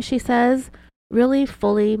 nothing she says really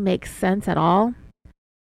fully makes sense at all.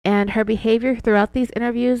 And her behavior throughout these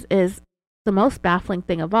interviews is the most baffling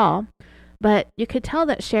thing of all. But you could tell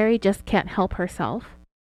that Sherri just can't help herself.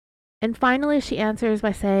 And finally, she answers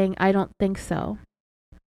by saying, "I don't think so."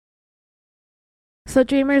 So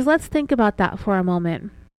dreamers, let's think about that for a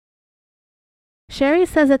moment. Sherri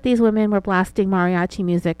says that these women were blasting mariachi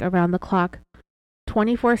music around the clock,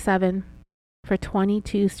 24/7, for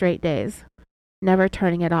 22 straight days, never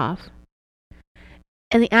turning it off.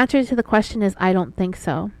 And the answer to the question is, I don't think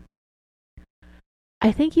so.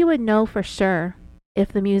 I think you would know for sure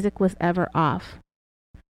if the music was ever off.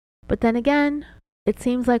 But then again, it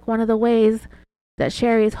seems like one of the ways that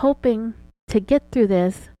Sherri is hoping to get through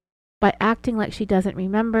this by acting like she doesn't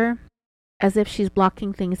remember, as if she's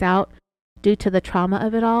blocking things out due to the trauma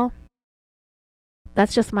of it all.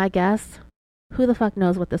 That's just my guess. Who the fuck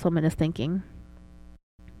knows what this woman is thinking?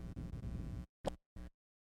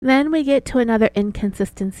 Then we get to another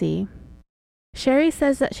inconsistency. Sherri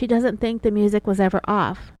says that she doesn't think the music was ever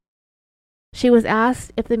off. She was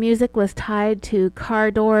asked if the music was tied to car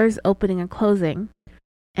doors opening and closing,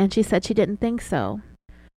 and she said she didn't think so,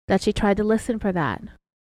 that she tried to listen for that.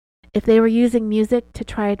 If they were using music to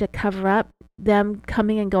try to cover up them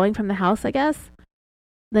coming and going from the house, I guess,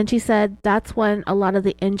 then she said that's when a lot of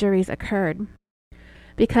the injuries occurred.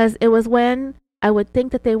 Because it was when I would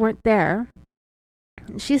think that they weren't there.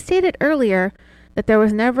 She stated earlier that there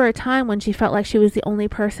was never a time when she felt like she was the only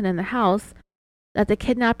person in the house, that the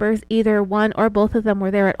kidnappers, either one or both of them,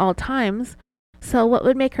 were there at all times. So what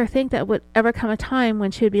would make her think that would ever come a time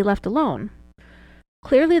when she would be left alone?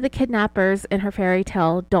 Clearly the kidnappers in her fairy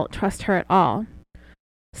tale don't trust her at all.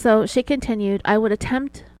 So she continued, I would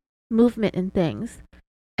attempt movement in things,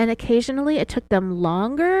 and occasionally it took them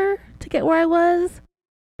longer to get where I was,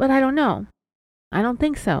 but I don't know. I don't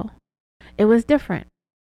think so. It was different.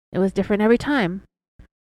 It was different every time.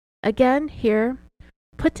 Again, here,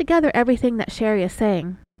 put together everything that Sherri is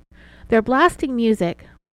saying. They're blasting music,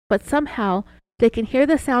 but somehow they can hear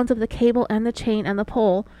the sounds of the cable and the chain and the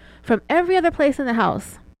pole from every other place in the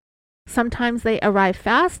house. Sometimes they arrive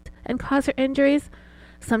fast and cause her injuries.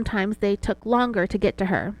 Sometimes they took longer to get to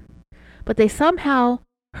her. But they somehow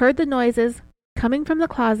heard the noises coming from the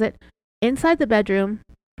closet, inside the bedroom,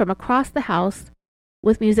 from across the house,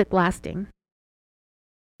 with music blasting.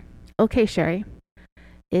 Okay, Sherri,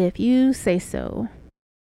 if you say so.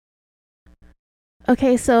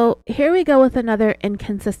 Okay, so here we go with another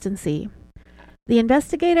inconsistency. The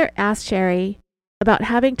investigator asked Sherri about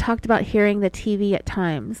having talked about hearing the TV at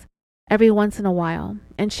times, every once in a while,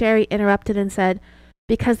 and Sherri interrupted and said,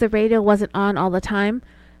 because the radio wasn't on all the time.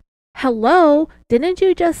 Hello, didn't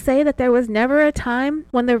you just say that there was never a time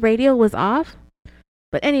when the radio was off?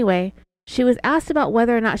 But anyway, she was asked about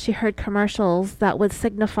whether or not she heard commercials that would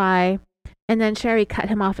signify, and then Sherri cut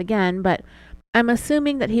him off again, but I'm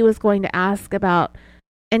assuming that he was going to ask about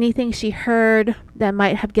anything she heard that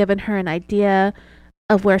might have given her an idea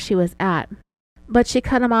of where she was at. But she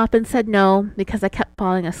cut him off and said no, because I kept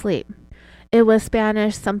falling asleep. It was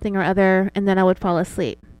Spanish, something or other, and then I would fall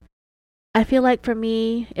asleep. I feel like for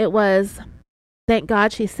me, it was, thank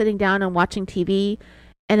God she's sitting down and watching TV,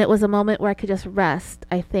 and it was a moment where I could just rest,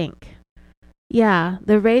 I think. Yeah,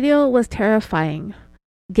 the radio was terrifying.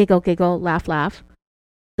 Giggle, giggle, laugh, laugh.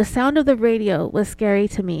 The sound of the radio was scary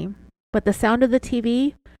to me, but the sound of the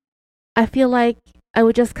TV, I feel like I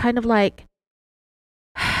would just kind of like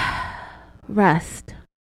rest.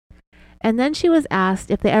 And then she was asked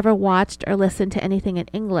if they ever watched or listened to anything in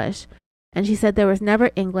English, and she said there was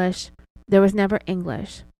never English. There was never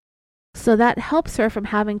English. So that helps her from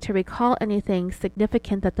having to recall anything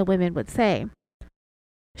significant that the women would say.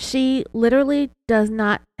 She literally does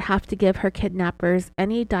not have to give her kidnappers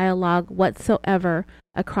any dialogue whatsoever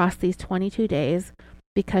across these 22 days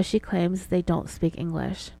because she claims they don't speak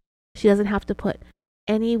English. She doesn't have to put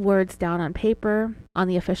any words down on paper, on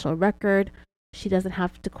the official record. She doesn't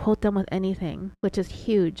have to quote them with anything, which is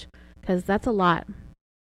huge because that's a lot.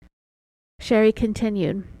 Sherri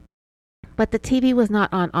continued, but the TV was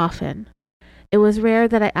not on often. It was rare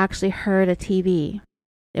that I actually heard a TV.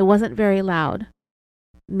 It wasn't very loud.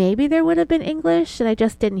 Maybe there would have been English and I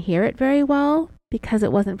just didn't hear it very well because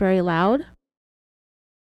it wasn't very loud.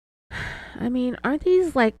 I mean, aren't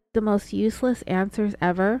these like the most useless answers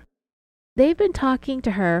ever? They've been talking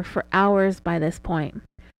to her for hours by this point,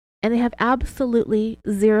 and they have absolutely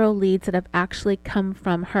zero leads that have actually come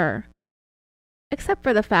from her. Except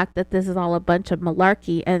for the fact that this is all a bunch of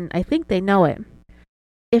malarkey, and I think they know it.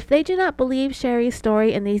 If they do not believe Sherri's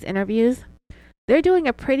story in these interviews, they're doing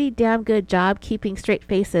a pretty damn good job keeping straight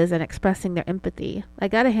faces and expressing their empathy. I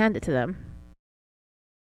gotta hand it to them.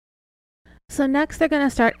 So next they're going to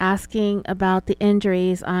start asking about the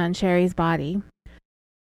injuries on Sherri's body.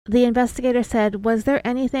 The investigator said, was there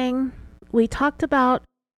anything? We talked about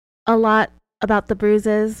a lot about the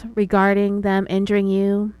bruises regarding them injuring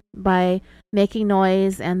you by making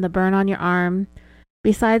noise and the burn on your arm,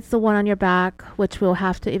 besides the one on your back, which we'll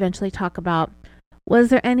have to eventually talk about. Was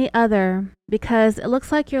there any other? Because it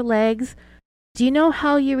looks like your legs. Do you know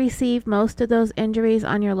how you received most of those injuries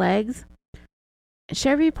on your legs?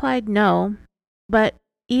 Sherri replied no, but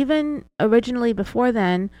even originally before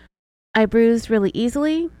then, I bruised really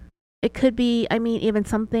easily. It could be, even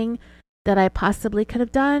something that I possibly could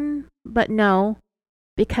have done, but no,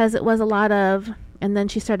 because it was a lot of And then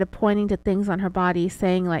she started pointing to things on her body,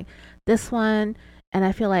 saying like, this one, and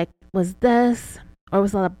I feel like was this, or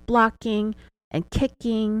was a lot of blocking and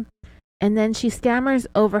kicking. And then she stammers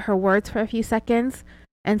over her words for a few seconds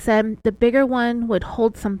and said, the bigger one would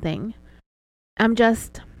hold something. I'm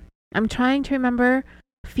trying to remember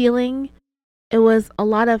feeling it was a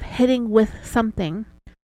lot of hitting with something,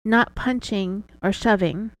 not punching or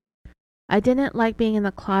shoving. I didn't like being in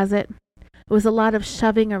the closet. It was a lot of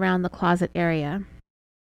shoving around the closet area.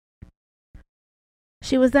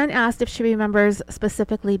 She was then asked if she remembers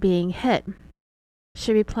specifically being hit.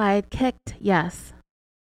 She replied, kicked, yes.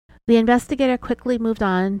 The investigator quickly moved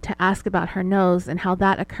on to ask about her nose and how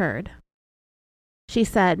that occurred. She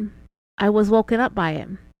said, I was woken up by it,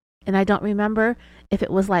 and I don't remember if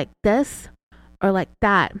it was like this or like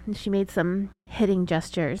that. And she made some hitting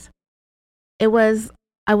gestures. I was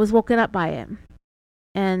woken up by it.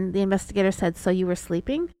 And the investigator said, so you were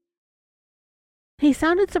sleeping? He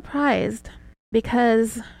sounded surprised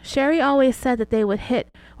because Sherri always said that they would hit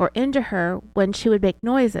or injure her when she would make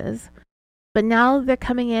noises. But now they're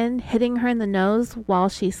coming in, hitting her in the nose while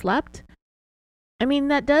she slept. I mean,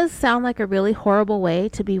 that does sound like a really horrible way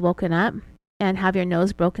to be woken up and have your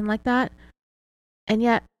nose broken like that. And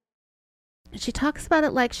yet, she talks about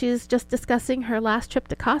it like she's just discussing her last trip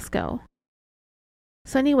to Costco.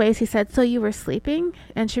 So anyways, he said, so you were sleeping?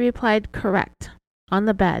 And she replied, correct, on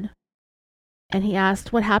the bed. And he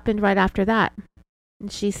asked, what happened right after that?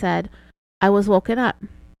 And she said, I was woken up.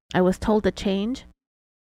 I was told to change.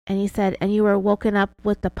 And he said, and you were woken up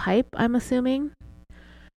with the pipe, I'm assuming?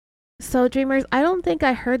 So dreamers, I don't think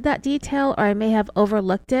I heard that detail, or I may have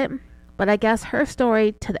overlooked it, but I guess her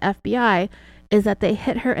story to the FBI is that they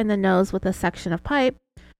hit her in the nose with a section of pipe,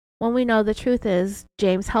 when we know the truth is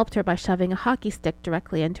James helped her by shoving a hockey stick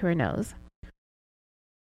directly into her nose.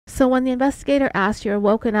 So when the investigator asked, you were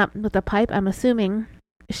woken up with a pipe, I'm assuming,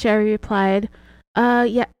 Sherri replied,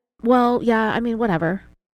 yeah, I mean, whatever.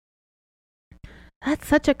 That's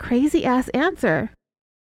such a crazy ass answer.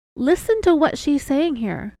 Listen to what she's saying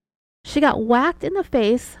here. She got whacked in the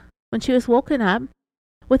face when she was woken up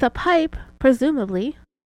with a pipe, presumably.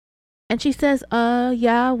 And she says,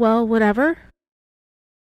 yeah, well, whatever.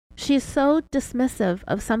 She's so dismissive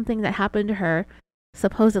of something that happened to her,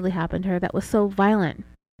 supposedly happened to her, that was so violent.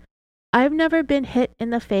 I've never been hit in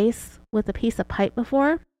the face with a piece of pipe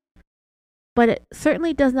before, but it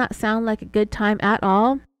certainly does not sound like a good time at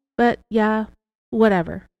all. But yeah,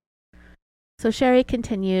 whatever. So Sherri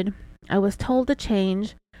continued, I was told to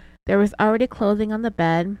change. There was already clothing on the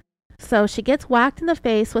bed. So she gets whacked in the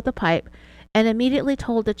face with a pipe and immediately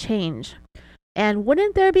told to change. And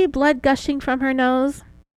wouldn't there be blood gushing from her nose?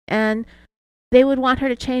 And they would want her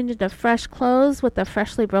to change into fresh clothes with a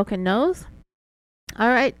freshly broken nose? All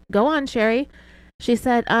right, go on, Sherri. She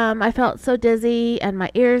said, I felt so dizzy and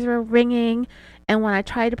my ears were ringing. And when I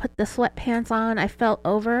tried to put the sweatpants on, I fell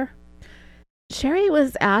over. Sherri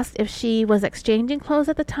was asked if she was exchanging clothes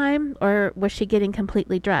at the time or was she getting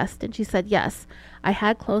completely dressed. And she said, yes, I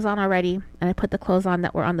had clothes on already and I put the clothes on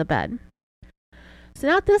that were on the bed. So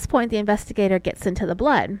now at this point, the investigator gets into the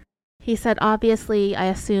blood. He said, obviously, I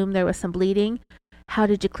assume there was some bleeding. How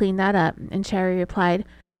did you clean that up? And Sherri replied,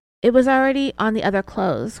 it was already on the other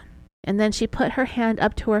clothes. And then she put her hand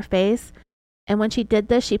up to her face. And when she did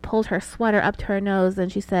this, she pulled her sweater up to her nose.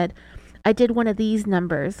 And she said, I did one of these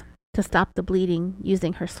numbers to stop the bleeding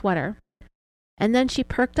using her sweater. And then she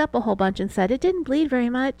perked up a whole bunch and said, it didn't bleed very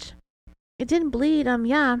much. It didn't bleed,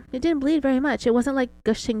 it didn't bleed very much. It wasn't like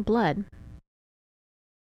gushing blood.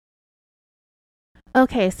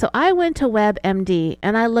 Okay, so I went to WebMD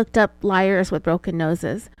and I looked up liars with broken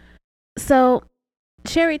noses. So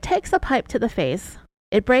Sherri takes a pipe to the face.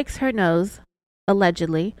 It breaks her nose,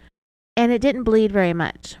 allegedly, and it didn't bleed very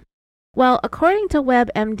much. Well, according to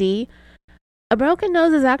WebMD, a broken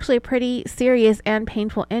nose is actually a pretty serious and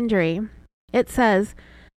painful injury. It says,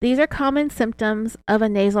 these are common symptoms of a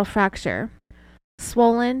nasal fracture: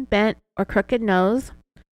 swollen, bent, or crooked nose,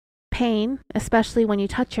 pain, especially when you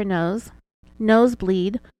touch your nose,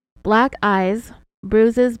 nosebleed, black eyes,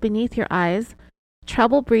 bruises beneath your eyes,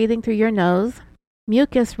 trouble breathing through your nose,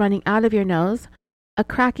 mucus running out of your nose, a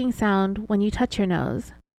cracking sound when you touch your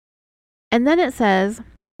nose. And then it says,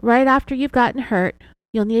 right after you've gotten hurt,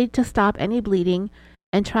 you'll need to stop any bleeding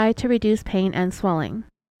and try to reduce pain and swelling.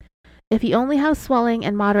 If you only have swelling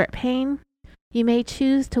and moderate pain, you may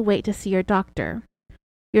choose to wait to see your doctor.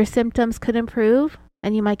 Your symptoms could improve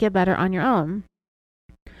and you might get better on your own.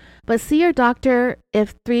 But see your doctor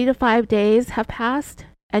if 3 to 5 days have passed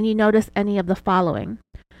and you notice any of the following.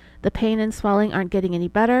 The pain and swelling aren't getting any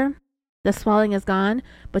better. The swelling is gone,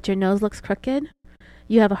 but your nose looks crooked.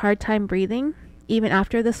 You have a hard time breathing, even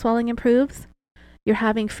after the swelling improves, you're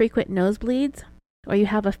having frequent nosebleeds, or you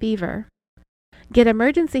have a fever. Get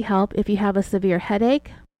emergency help if you have a severe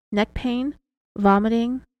headache, neck pain,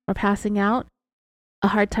 vomiting or passing out, a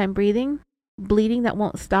hard time breathing, bleeding that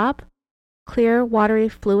won't stop, clear watery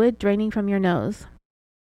fluid draining from your nose.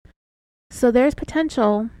 So there's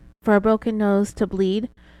potential for a broken nose to bleed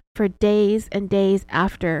for days and days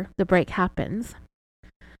after the break happens.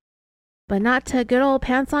 But not to good old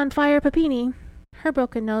pants on fire Papini. Her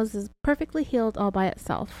broken nose is perfectly healed all by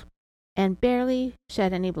itself and barely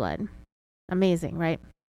shed any blood. Amazing, right?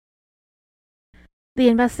 The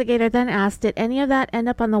investigator then asked, did any of that end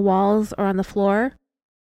up on the walls or on the floor?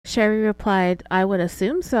 Sherri replied, I would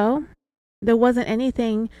assume so. There wasn't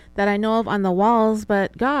anything that I know of on the walls,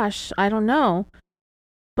 but gosh, I don't know.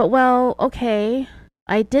 But well, okay,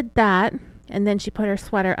 I did that. And then she put her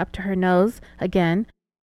sweater up to her nose again.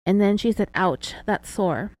 And then she said, ouch, that's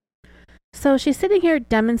sore. So she's sitting here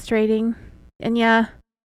demonstrating. And yeah,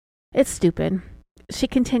 it's stupid. She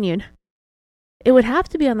continued, it would have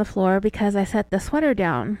to be on the floor because I set the sweater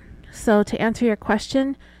down. So to answer your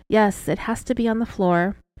question, yes, it has to be on the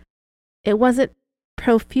floor. It wasn't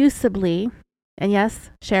profusely, and yes,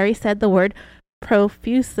 Sherri said the word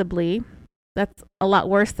profusely. That's a lot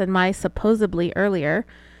worse than my supposedly earlier.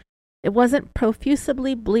 It wasn't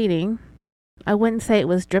profusely bleeding. I wouldn't say it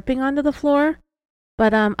was dripping onto the floor,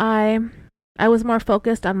 but I was more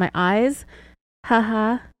focused on my eyes.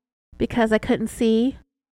 Haha, because I couldn't see.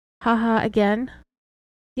 Haha again.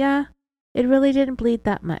 Yeah, it really didn't bleed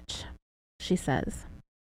that much, she says.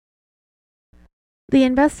 The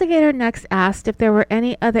investigator next asked if there were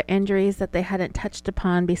any other injuries that they hadn't touched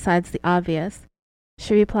upon besides the obvious.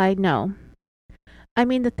 She replied, no. I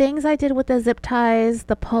mean, the things I did with the zip ties,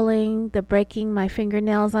 the pulling, the breaking my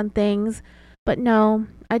fingernails on things, but no,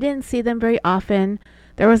 I didn't see them very often.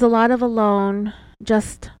 There was a lot of alone,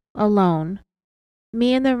 just alone.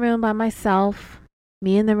 Me in the room by myself.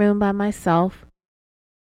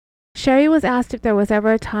 Sherri was asked if there was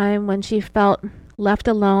ever a time when she felt left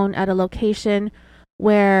alone at a location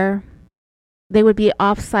where they would be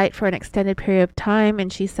off-site for an extended period of time,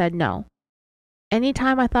 and she said no.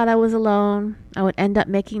 Anytime I thought I was alone, I would end up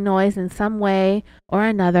making noise in some way or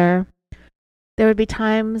another. There would be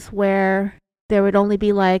times where there would only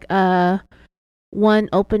be like one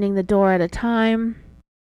opening the door at a time.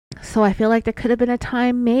 So I feel like there could have been a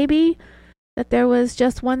time maybe that there was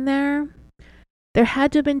just one there. There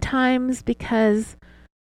had to have been times because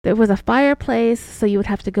there was a fireplace, so you would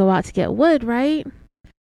have to go out to get wood, right?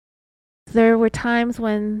 There were times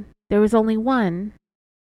when there was only one.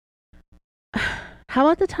 How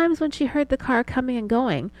about the times when she heard the car coming and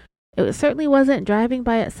going? It certainly wasn't driving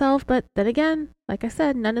by itself, but then again, like I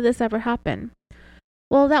said, none of this ever happened.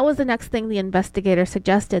 Well, that was the next thing the investigator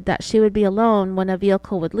suggested, that she would be alone when a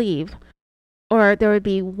vehicle would leave. Or there would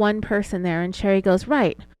be one person there, and Sherri goes,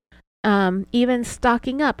 right. Even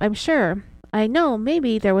stocking up, I'm sure. I know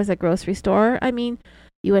maybe there was a grocery store. I mean,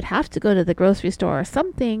 you would have to go to the grocery store or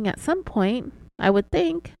something at some point, I would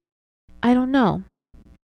think. I don't know.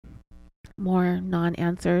 More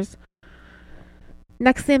non-answers.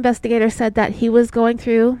 Next, the investigator said that he was going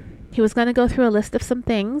to go through a list of some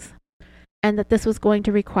things, and that this was going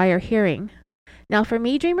to require hearing. Now, for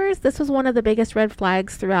me, dreamers, this was one of the biggest red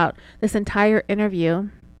flags throughout this entire interview.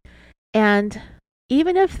 And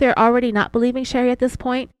even if they're already not believing Sherri at this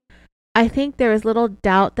point, I think there is little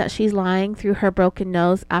doubt that she's lying through her broken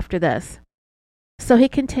nose after this. So he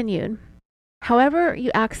continued, however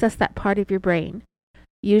you access that part of your brain.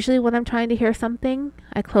 Usually when I'm trying to hear something,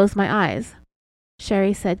 I close my eyes.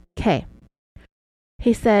 Sherri said, K.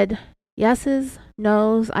 He said, yeses,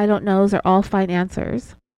 no's, I don't knows are all fine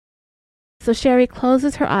answers. So Sherri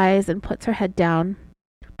closes her eyes and puts her head down,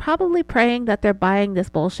 probably praying that they're buying this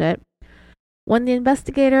bullshit. When the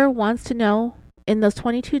investigator wants to know, in those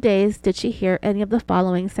 22 days, did she hear any of the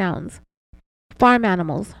following sounds? Farm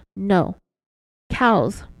animals, no.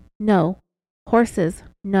 Cows, no. Horses,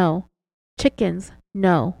 no. Chickens,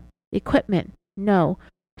 no. Equipment, no.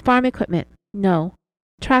 Farm equipment, no.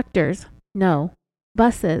 Tractors, no.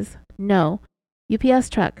 Buses, no. UPS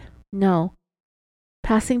truck, no.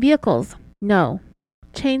 Passing vehicles, no.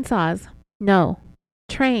 Chainsaws, no.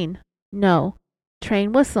 Train, no.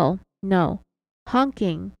 Train whistle, no.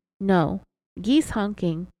 Honking, no. Geese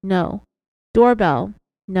honking, no. Doorbell,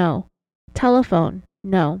 no. Telephone,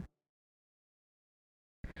 no.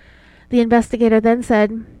 The investigator then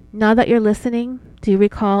said, now that you're listening, do you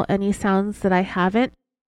recall any sounds that I haven't?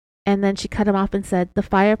 And then she cut him off and said, the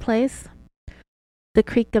fireplace, the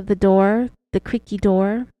creak of the door, the creaky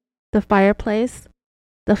door, the fireplace,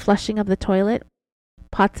 the flushing of the toilet,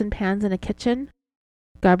 pots and pans in a kitchen,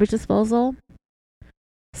 garbage disposal,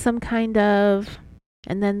 some kind of,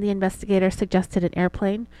 and then the investigator suggested an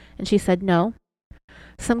airplane, and she said no.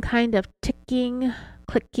 Some kind of ticking,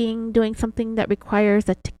 clicking, doing something that requires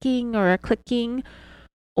a ticking or a clicking,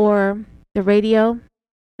 or the radio,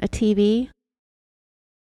 a TV.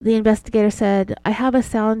 The investigator said, I have a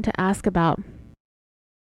sound to ask about.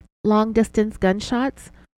 Long distance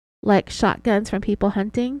gunshots, like shotguns from people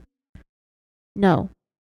hunting? No.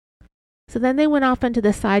 So then they went off into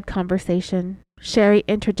the side conversation, Sherri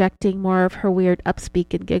interjecting more of her weird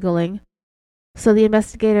upspeak and giggling. So the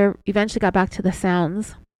investigator eventually got back to the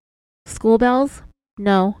sounds. School bells?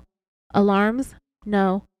 No. Alarms?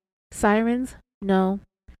 No. Sirens? No.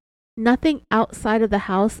 Nothing outside of the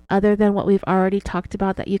house other than what we've already talked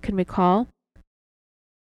about that you can recall?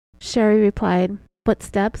 Sherri replied,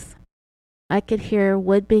 footsteps. I could hear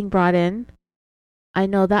wood being brought in. I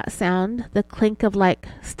know that sound, the clink of like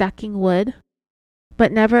stacking wood,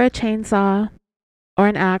 but never a chainsaw or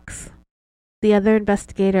an axe. The other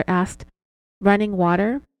investigator asked, running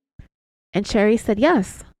water? And Sherri said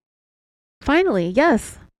yes. Finally,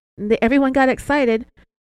 yes. Everyone got excited,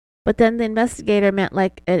 but then the investigator meant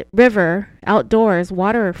like a river, outdoors,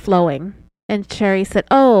 water flowing. And Sherri said,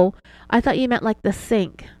 oh, I thought you meant like the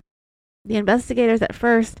sink. The investigators at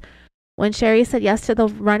first, when Sherri said yes to the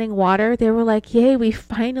running water, they were like, yay, we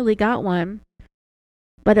finally got one.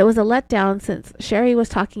 But it was a letdown since Sherri was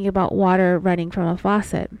talking about water running from a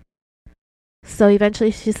faucet. So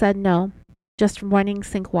eventually she said no, just running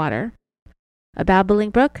sink water. A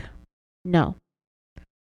babbling brook? No.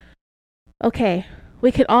 Okay,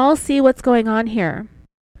 we can all see what's going on here.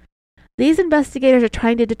 These investigators are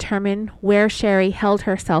trying to determine where Sherri held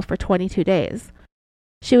herself for 22 days.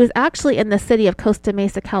 She was actually in the city of Costa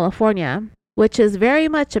Mesa, California, which is very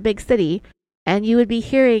much a big city, and you would be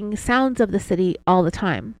hearing sounds of the city all the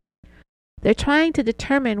time. They're trying to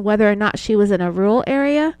determine whether or not she was in a rural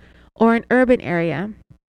area or an urban area,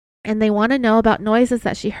 and they want to know about noises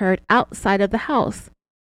that she heard outside of the house.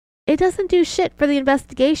 It doesn't do shit for the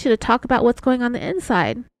investigation to talk about what's going on the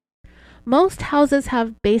inside. Most houses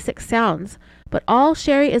have basic sounds, but all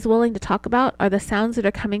Sherri is willing to talk about are the sounds that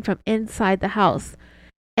are coming from inside the house.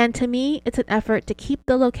 And to me, it's an effort to keep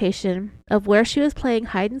the location of where she was playing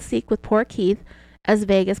hide and seek with poor Keith as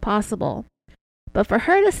vague as possible. But for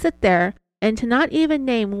her to sit there and to not even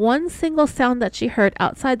name one single sound that she heard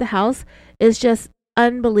outside the house is just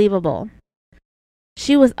unbelievable.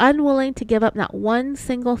 She was unwilling to give up not one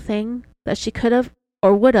single thing that she could have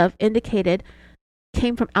or would have indicated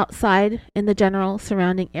came from outside in the general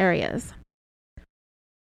surrounding areas.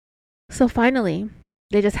 So finally,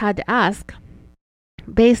 they just had to ask,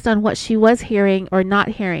 based on what she was hearing or not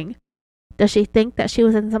hearing, does she think that she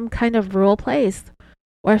was in some kind of rural place?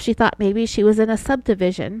 Or if she thought maybe she was in a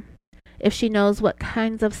subdivision? If she knows what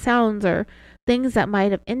kinds of sounds or things that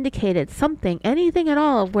might have indicated something, anything at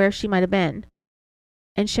all of where she might have been?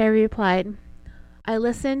 And Sherri replied, I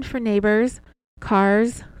listened for neighbors,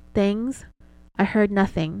 cars, things. I heard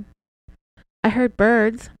nothing. I heard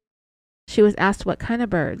birds. She was asked what kind of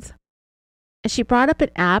birds. And she brought up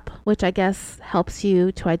an app, which I guess helps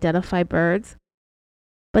you to identify birds.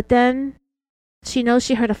 But then she knows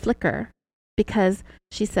she heard a flicker because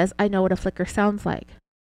she says, I know what a flicker sounds like.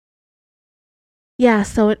 Yeah,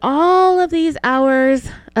 so in all of these hours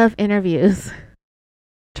of interviews,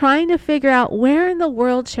 trying to figure out where in the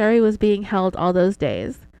world Sherri was being held all those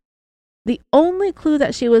days, the only clue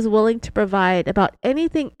that she was willing to provide about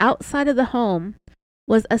anything outside of the home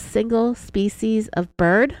was a single species of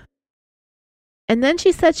bird. And then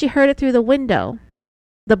she said she heard it through the window,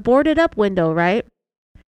 the boarded up window, right?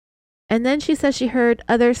 And then she said she heard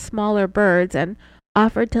other smaller birds and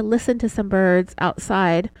offered to listen to some birds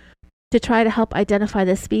outside to try to help identify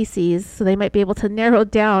the species so they might be able to narrow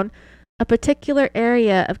down a particular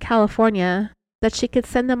area of California that she could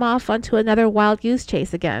send them off onto another wild goose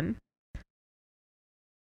chase again.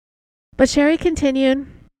 But Sherri continued,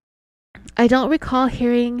 I don't recall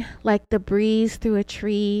hearing like the breeze through a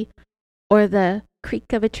tree or the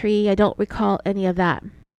creak of a tree. I don't recall any of that.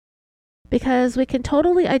 Because we can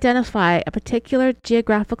totally identify a particular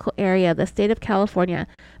geographical area of the state of California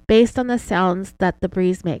based on the sounds that the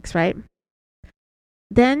breeze makes, right?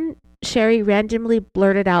 Then Sherri randomly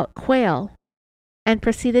blurted out quail and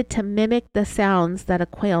proceeded to mimic the sounds that a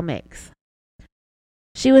quail makes.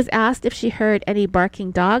 She was asked if she heard any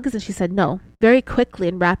barking dogs, and she said no, very quickly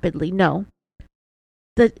and rapidly, no.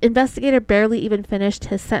 The investigator barely even finished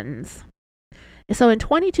his sentence. So in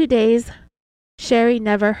 22 days, Sherri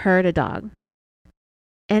never heard a dog.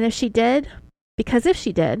 And if she did, because if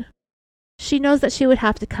she did, she knows that she would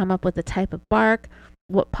have to come up with the type of bark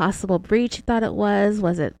what possible breed she thought it was.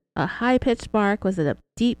 Was it a high-pitched bark? Was it a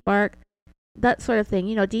deep bark? That sort of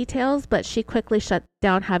thing, details, but she quickly shut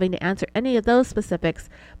down having to answer any of those specifics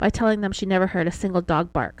by telling them she never heard a single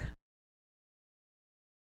dog bark.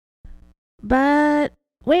 But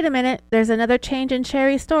wait a minute, there's another change in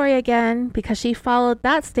Sherri's story again, because she followed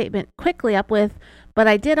that statement quickly up with, "But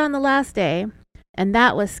I did on the last day, and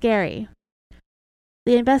that was scary."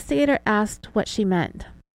 The investigator asked what she meant.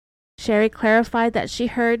 Sherri clarified that she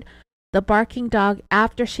heard the barking dog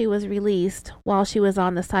after she was released while she was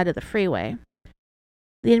on the side of the freeway.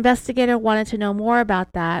 The investigator wanted to know more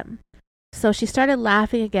about that, so she started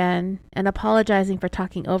laughing again and apologizing for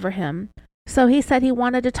talking over him. So he said he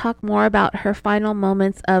wanted to talk more about her final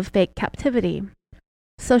moments of fake captivity.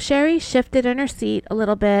 So Sherri shifted in her seat a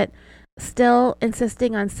little bit, still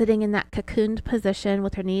insisting on sitting in that cocooned position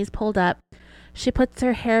with her knees pulled up. She puts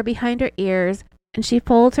her hair behind her ears and she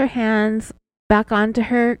folds her hands back onto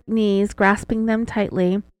her knees, grasping them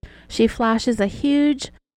tightly. She flashes a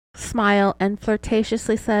huge smile and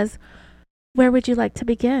flirtatiously says, "Where would you like to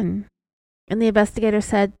begin?" And the investigator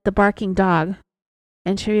said, "The barking dog."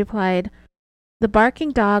 And she replied, "The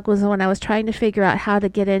barking dog was when I was trying to figure out how to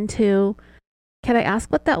get into. Can I ask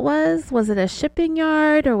what that was? Was it a shipping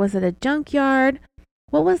yard or was it a junkyard?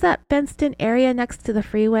 What was that fenced in area next to the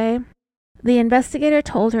freeway?" The investigator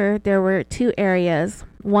told her there were two areas.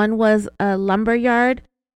 One was a lumber yard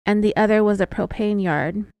and the other was a propane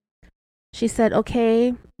yard. She said,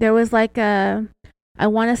 okay, there was I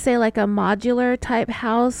want to say like a modular type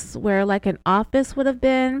house where like an office would have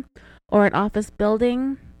been, or an office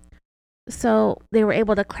building. So they were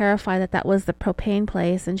able to clarify that that was the propane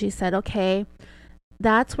place. And she said, okay,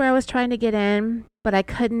 that's where I was trying to get in, but I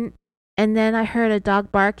couldn't. And then I heard a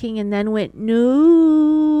dog barking and then went,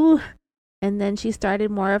 "No." And then she started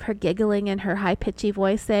more of her giggling in her high pitchy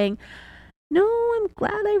voice saying, "No, I'm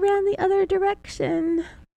glad I ran the other direction."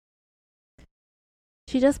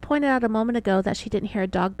 She just pointed out a moment ago that she didn't hear a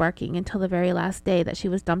dog barking until the very last day that she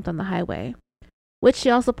was dumped on the highway, which she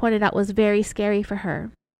also pointed out was very scary for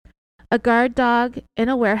her. A guard dog in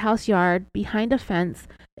a warehouse yard behind a fence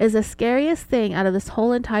is the scariest thing out of this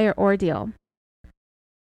whole entire ordeal.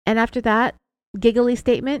 And after that giggly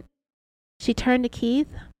statement, she turned to Keith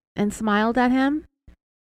and smiled at him.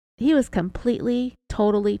 He was completely,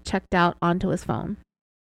 totally checked out onto his phone.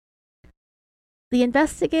 The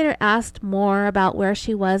investigator asked more about where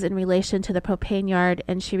she was in relation to the propane yard,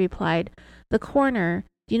 and she replied, "The corner.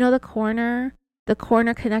 Do you know the corner? The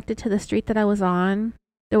corner connected to the street that I was on.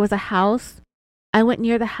 There was a house. I went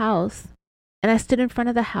near the house, and I stood in front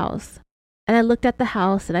of the house, and I looked at the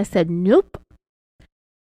house, and I said, 'Nope.'"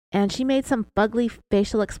 And she made some fugly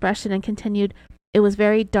facial expression and continued, "It was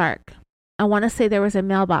very dark. I want to say there was a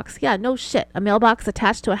mailbox." Yeah, no shit. A mailbox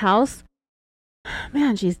attached to a house?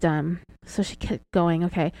 Man, she's dumb. So she kept going.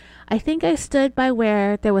 Okay, "I think I stood by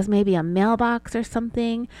where there was maybe a mailbox or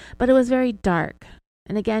something, but it was very dark."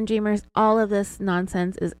 And again, dreamers, all of this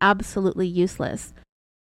nonsense is absolutely useless.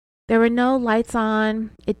 There were no lights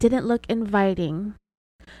on. It didn't look inviting.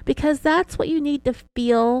 Because that's what you need to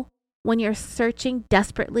feel when you're searching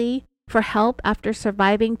desperately for help after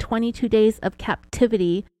surviving 22 days of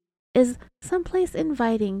captivity, is someplace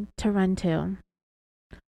inviting to run to.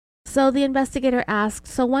 So the investigator asked,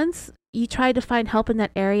 "So once you tried to find help in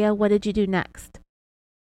that area, what did you do next?"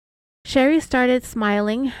 Sherri started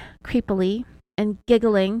smiling creepily and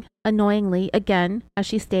giggling annoyingly again as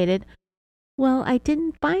she stated, "Well, I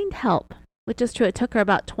didn't find help," which is true. It took her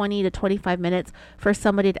about 20 to 25 minutes for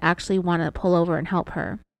somebody to actually want to pull over and help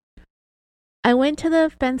her. "I went to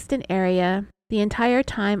the fenced-in area. The entire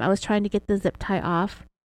time I was trying to get the zip tie off.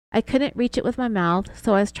 I couldn't reach it with my mouth,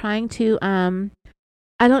 so I was trying to,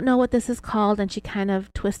 I don't know what this is called," and she kind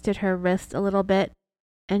of twisted her wrist a little bit,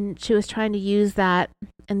 and she was trying to use that,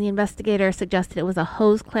 and the investigator suggested it was a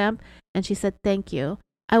hose clamp, and she said, "Thank you."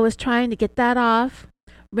 "I was trying to get that off,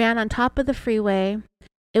 ran on top of the freeway.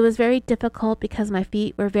 It was very difficult because my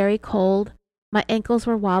feet were very cold, my ankles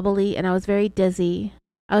were wobbly, and I was very dizzy.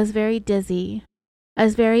 I was very,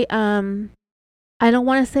 I don't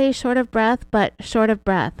want to say short of breath, but short of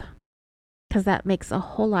breath, because that makes a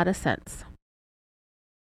whole lot of sense.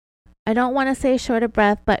 I don't want to say short of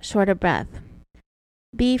breath, but short of breath.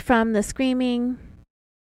 B from the screaming,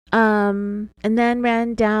 and then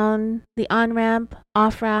ran down the on-ramp,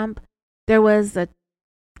 off-ramp. There was a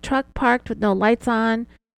truck parked with no lights on,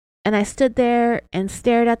 and I stood there and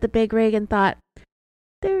stared at the big rig and thought,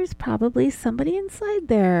 there's probably somebody inside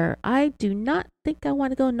there. I do not think I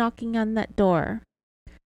want to go knocking on that door.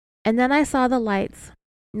 And then I saw the lights.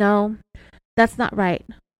 No, that's not right.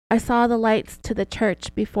 I saw the lights to the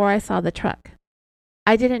church before I saw the truck.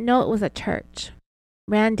 I didn't know it was a church.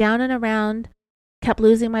 Ran down and around, kept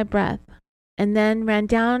losing my breath, and then ran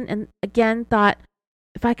down and again thought,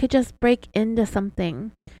 if I could just break into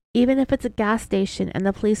something, even if it's a gas station and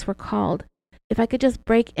the police were called, if I could just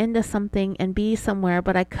break into something and be somewhere,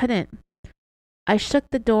 but I couldn't. I shook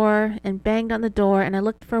the door and banged on the door, and I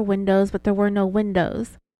looked for windows, but there were no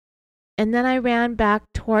windows. And then I ran back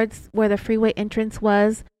towards where the freeway entrance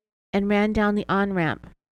was and ran down the on-ramp.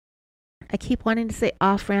 I keep wanting to say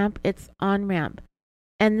off-ramp, it's on-ramp.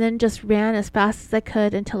 And then just ran as fast as I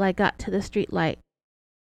could until I got to the street light.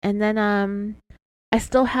 And then I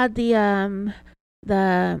still had the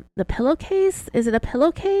pillowcase. Is it a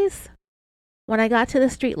pillowcase? When I got to the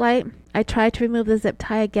street light, I tried to remove the zip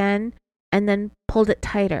tie again and then pulled it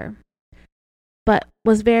tighter. But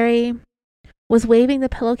was waving the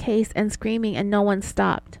pillowcase and screaming, and no one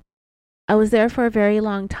stopped. I was there for a very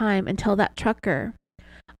long time until that trucker.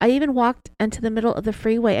 I even walked into the middle of the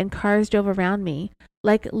freeway and cars drove around me,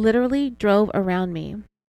 like literally drove around me.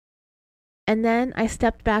 And then I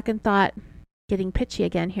stepped back and thought, getting pitchy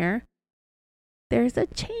again here, there's a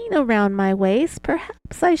chain around my waist.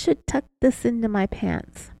 Perhaps I should tuck this into my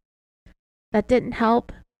pants. That didn't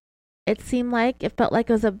help. It felt like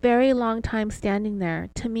it was a very long time standing there.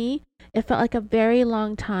 To me, it felt like a very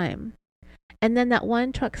long time. And then that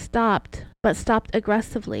one truck stopped, but stopped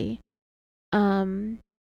aggressively. And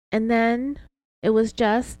then it was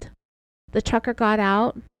just, the trucker got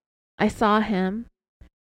out. I saw him.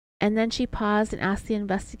 And then she paused and asked the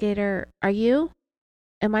investigator,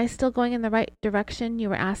 am I still going in the right direction you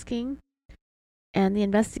were asking? And the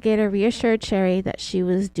investigator reassured Sherri that she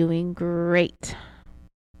was doing great.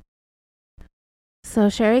 So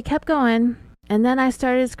Sherri kept going, and then I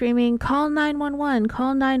started screaming, call 911,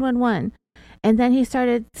 call 911. And then he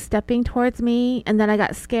started stepping towards me, and then I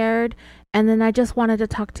got scared, and then I just wanted to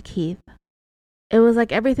talk to Keith. It was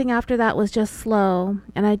like everything after that was just slow,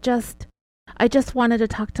 and I just wanted to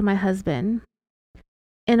talk to my husband.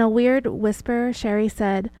 In a weird whisper, Sherri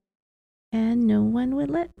said, and no one would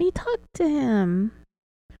let me talk to him.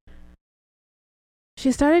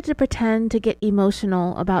 She started to pretend to get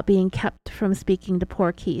emotional about being kept from speaking to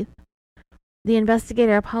poor Keith. The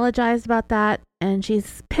investigator apologized about that, and she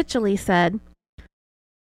pitchily said,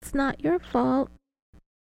 it's not your fault.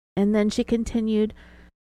 And then she continued,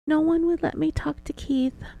 no one would let me talk to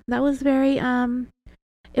Keith. That was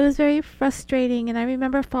it was very frustrating, and I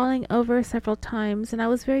remember falling over several times, and I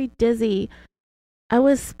was very dizzy. I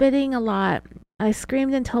was spitting a lot. I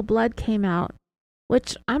screamed until blood came out,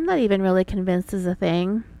 which I'm not even really convinced is a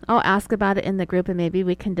thing. I'll ask about it in the group, and maybe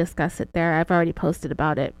we can discuss it there. I've already posted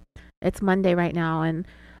about it. It's Monday right now, and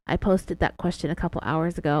I posted that question a couple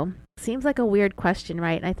hours ago. Seems like a weird question,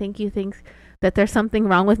 right? And I think you think that there's something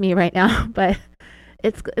wrong with me right now, but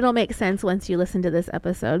it'll make sense once you listen to this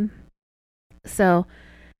episode. So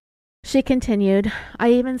she continued,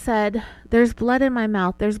 I even said, there's blood in my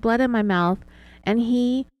mouth. There's blood in my mouth.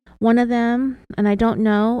 And one of them, and I don't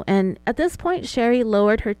know. And at this point, Sherri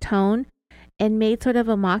lowered her tone and made sort of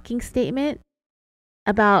a mocking statement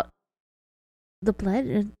about the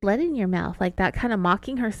blood in your mouth, like that, kind of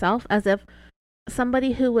mocking herself as if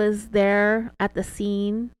somebody who was there at the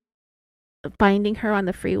scene finding her on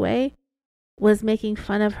the freeway was making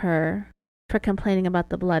fun of her for complaining about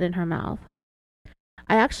the blood in her mouth.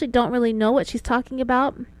 I actually don't really know what she's talking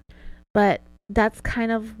about, but that's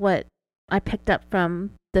kind of what I picked up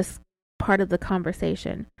from this part of the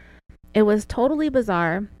conversation. It was totally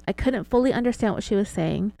bizarre. I couldn't fully understand what she was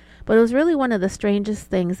saying, but it was really one of the strangest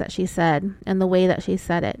things that she said, and the way that she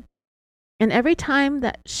said it. And every time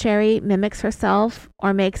that Sherri mimics herself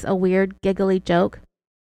or makes a weird giggly joke,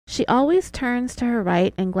 she always turns to her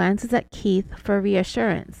right and glances at Keith for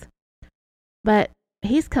reassurance. But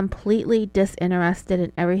he's completely disinterested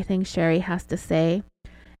in everything Sherri has to say,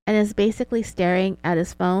 and is basically staring at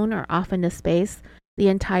his phone or off into space the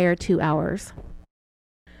entire 2 hours.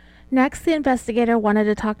 Next, the investigator wanted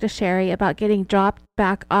to talk to Sherri about getting dropped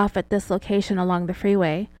back off at this location along the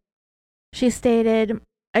freeway. She stated,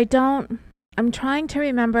 I'm trying to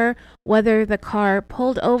remember whether the car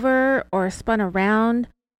pulled over or spun around.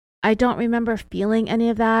 I don't remember feeling any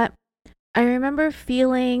of that. I remember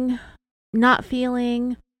feeling and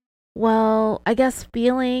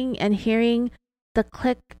hearing the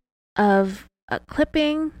click of a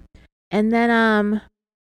clipping, and then,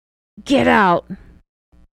 get out.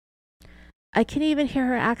 I can even hear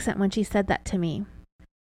her accent when she said that to me.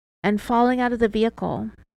 And falling out of the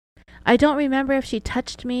vehicle. I don't remember if she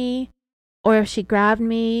touched me, or if she grabbed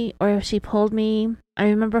me, or if she pulled me. I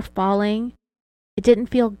remember falling. It didn't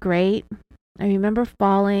feel great. I remember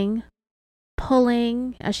falling,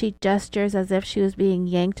 pulling as she gestures as if she was being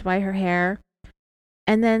yanked by her hair,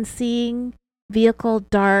 and then seeing vehicle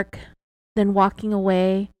dark, then walking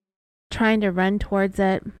away, trying to run towards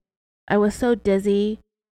it. I was so dizzy.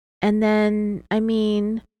 And then,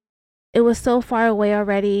 it was so far away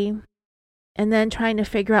already. And then trying to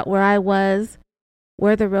figure out where I was,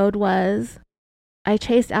 where the road was. I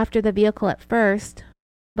chased after the vehicle at first,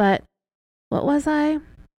 but what was I?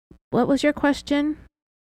 What was your question?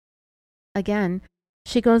 Again,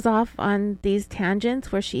 she goes off on these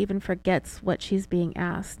tangents where she even forgets what she's being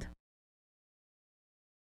asked.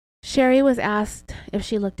 Sherri was asked if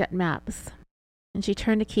she looked at maps, and she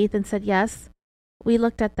turned to Keith and said, "Yes, we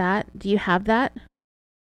looked at that. Do you have that?"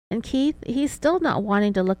 And Keith, he's still not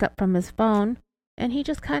wanting to look up from his phone, and he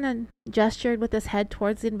just kind of gestured with his head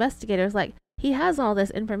towards the investigators like, he has all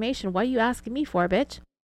this information. What are you asking me for, bitch?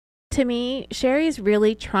 To me, Sherri's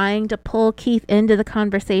really trying to pull Keith into the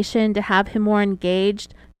conversation to have him more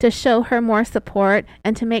engaged, to show her more support,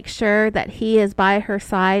 and to make sure that he is by her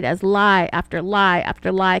side as lie after lie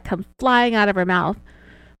after lie comes flying out of her mouth.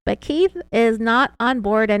 But Keith is not on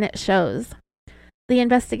board, and it shows. The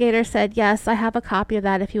investigator said, "Yes, I have a copy of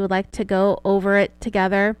that if you would like to go over it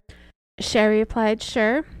together." Sherri replied,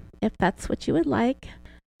 "Sure, if that's what you would like."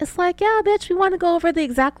 It's like, yeah, bitch, we want to go over the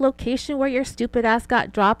exact location where your stupid ass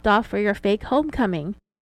got dropped off for your fake homecoming.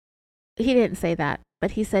 He didn't say that,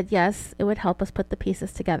 but he said, yes, it would help us put the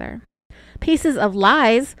pieces together. Pieces of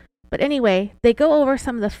lies. But anyway, they go over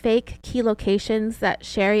some of the fake key locations that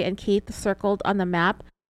Sherri and Keith circled on the map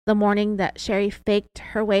the morning that Sherri faked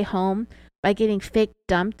her way home by getting fake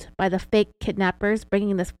dumped by the fake kidnappers,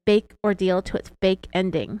 bringing this fake ordeal to its fake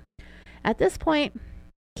ending. At this point,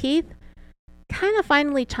 Keith kind of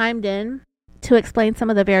finally chimed in to explain some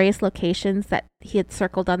of the various locations that he had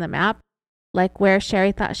circled on the map, like where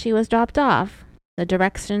Sherri thought she was dropped off, the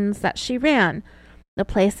directions that she ran, the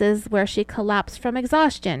places where she collapsed from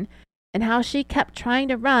exhaustion, and how she kept trying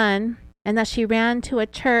to run, and that she ran to a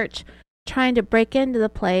church trying to break into the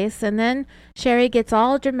place. And then Sherri gets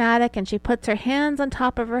all dramatic and she puts her hands on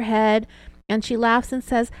top of her head and she laughs and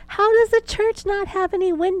says, "How does the church not have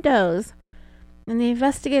any windows?" And the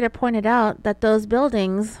investigator pointed out that those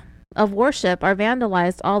buildings of worship are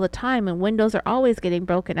vandalized all the time and windows are always getting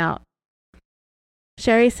broken out.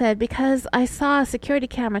 Sherri said, "Because I saw a security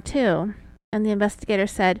camera too." And the investigator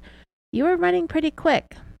said, "You were running pretty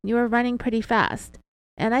quick. You were running pretty fast.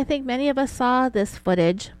 And I think many of us saw this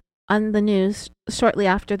footage on the news shortly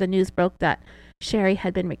after the news broke that Sherri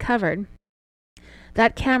had been recovered.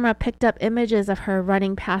 That camera picked up images of her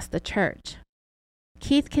running past the church."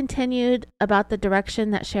 Keith continued about the direction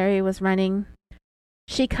that Sherri was running.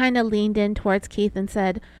 She kind of leaned in towards Keith and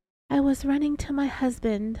said, "I was running to my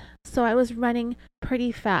husband, so I was running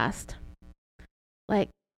pretty fast." Like,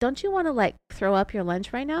 don't you want to throw up your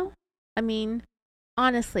lunch right now?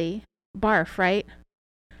 Honestly, barf, right?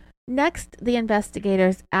 Next, the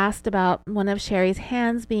investigators asked about one of Sherri's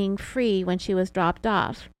hands being free when she was dropped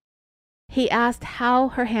off. He asked how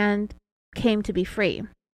her hand came to be free.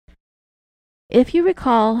 If you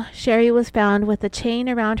recall, Sherri was found with a chain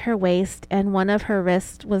around her waist and one of her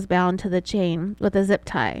wrists was bound to the chain with a zip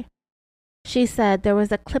tie. She said there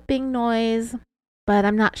was a clipping noise, but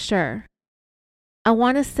I'm not sure. I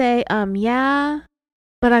want to say, yeah,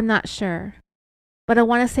 but I'm not sure. But I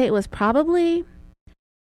want to say it was probably.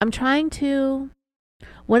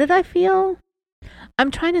 What did I feel? I'm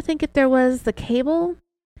trying to think if there was the cable.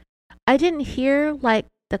 I didn't hear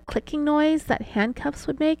the clicking noise that handcuffs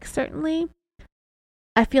would make, certainly.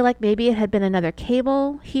 I feel like maybe it had been another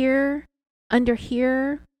cable here, under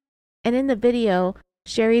here. And in the video,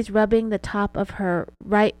 Sherri's rubbing the top of her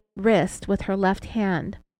right wrist with her left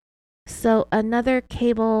hand. So another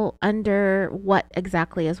cable under what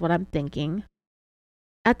exactly is what I'm thinking.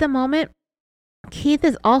 At the moment, Keith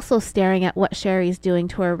is also staring at what Sherri's doing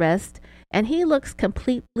to her wrist, and he looks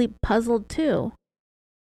completely puzzled too.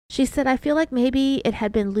 She said, "I feel like maybe it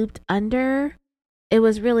had been looped under. It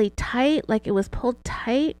was really tight, like it was pulled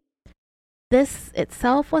tight. This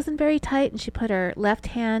itself wasn't very tight," and she put her left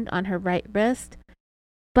hand on her right wrist.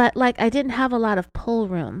 But I didn't have a lot of pull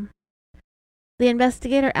room. The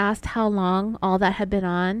investigator asked how long all that had been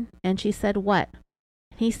on, and she said, "What?"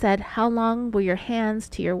 He said, "How long were your hands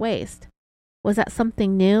to your waist? Was that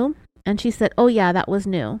something new?" And she said, "Oh yeah, that was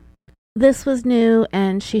new." This was new,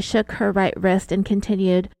 and she shook her right wrist and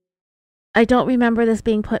continued, "I don't remember this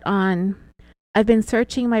being put on. I've been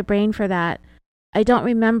searching my brain for that. I don't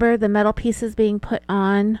remember the metal pieces being put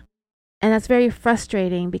on. And that's very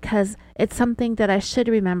frustrating because it's something that I should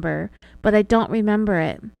remember, but I don't remember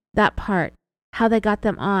it. That part, how they got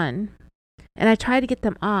them on. And I tried to get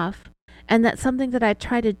them off. And that's something that I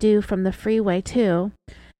try to do from the freeway too.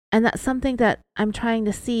 And that's something that I'm trying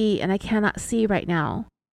to see and I cannot see right now.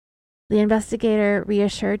 The investigator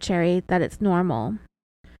reassured Sherri that it's normal.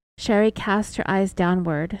 Sherri cast her eyes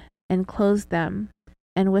downward and closed them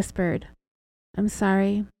and whispered, "I'm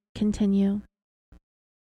sorry, continue."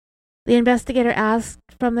 The investigator asked,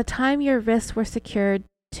 "From the time your wrists were secured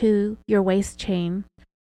to your waist chain,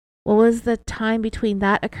 what was the time between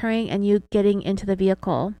that occurring and you getting into the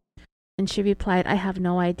vehicle?" And she replied, "I have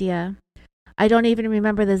no idea. I don't even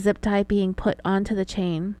remember the zip tie being put onto the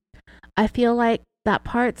chain. I feel like that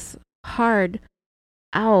part's hard.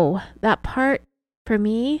 Ow, that part for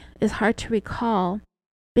me is hard to recall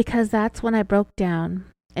because that's when I broke down."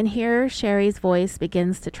 And here Sherri's voice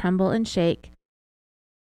begins to tremble and shake.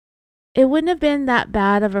 It wouldn't have been that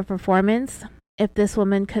bad of a performance if this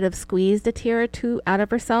woman could have squeezed a tear or two out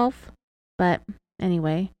of herself. But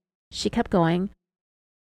anyway, she kept going.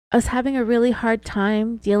 "I was having a really hard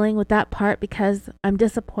time dealing with that part because I'm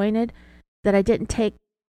disappointed that I didn't take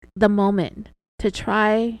the moment to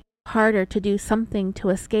try harder to do something to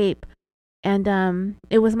escape. And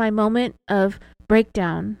it was my moment of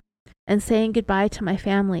breakdown and saying goodbye to my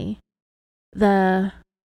family.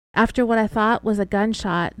 After what I thought was a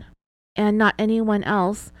gunshot and not anyone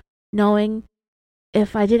else, knowing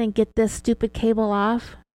if I didn't get this stupid cable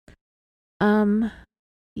off,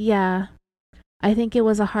 yeah, I think it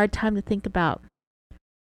was a hard time to think about."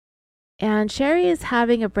 And Sherri is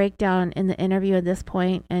having a breakdown in the interview at this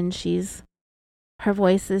point, and her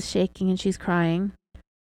voice is shaking and she's crying.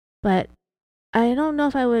 But I don't know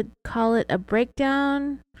if I would call it a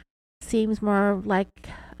breakdown. Seems more like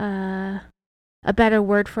a better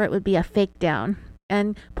word for it would be a fake down.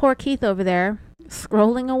 And poor Keith over there,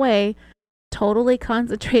 scrolling away, totally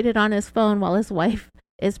concentrated on his phone while his wife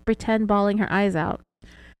is pretend bawling her eyes out.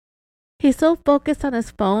 He's so focused on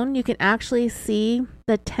his phone, you can actually see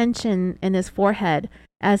the tension in his forehead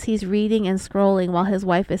as he's reading and scrolling while his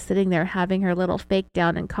wife is sitting there having her little fake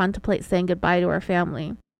down and contemplate saying goodbye to her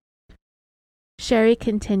family. Sherri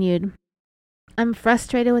continued, "I'm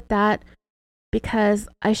frustrated with that because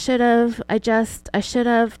I should have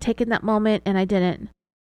taken that moment and I didn't."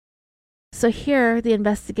 So here the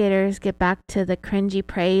investigators get back to the cringy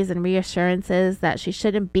praise and reassurances that she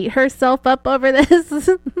shouldn't beat herself up over this.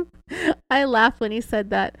 I laughed when he said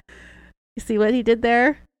that. You see what he did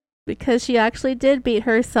there? Because she actually did beat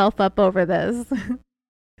herself up over this.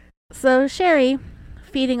 So Sherri,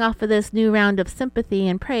 feeding off of this new round of sympathy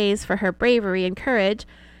and praise for her bravery and courage,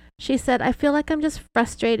 she said, "I feel like I'm just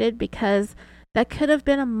frustrated because that could have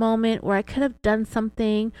been a moment where I could have done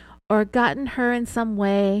something or gotten her in some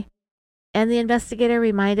way." And the investigator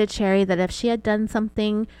reminded Sherri that if she had done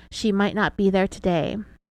something, she might not be there today.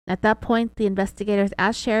 At that point, the investigators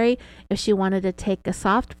asked Sherri if she wanted to take a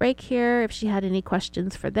soft break here, if she had any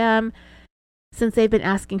questions for them, since they've been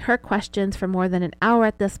asking her questions for more than an hour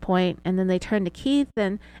at this point. And then they turned to Keith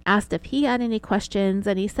and asked if he had any questions,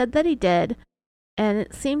 and he said that he did. And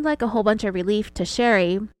it seemed like a whole bunch of relief to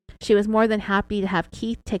Sherri. She was more than happy to have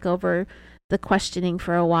Keith take over the questioning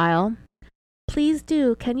for a while. "Please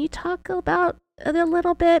do. Can you talk about it a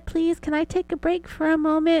little bit, please? Can I take a break for a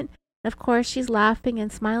moment?" Of course, she's laughing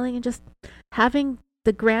and smiling and just having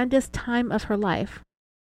the grandest time of her life.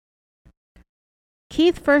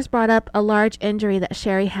 Keith first brought up a large injury that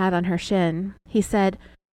Sherri had on her shin. He said,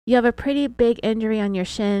 "You have a pretty big injury on your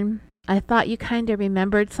shin. I thought you kind of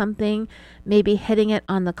remembered something, maybe hitting it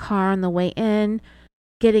on the car on the way in,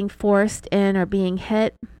 getting forced in or being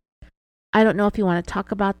hit. I don't know if you want to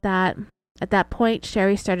talk about that." At that point,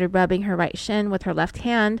 Sherri started rubbing her right shin with her left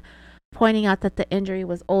hand, pointing out that the injury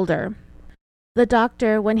was older. The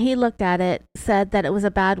doctor, when he looked at it, said that it was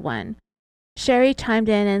a bad one. Sherri chimed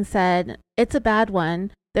in and said, "It's a bad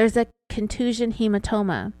one. There's a contusion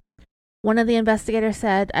hematoma." One of the investigators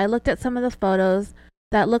said, "I looked at some of the photos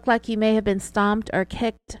that looked like you may have been stomped or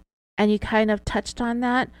kicked, and you kind of touched on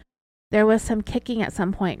that. There was some kicking at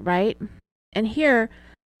some point, right?" And here,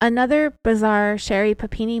 another bizarre Sherri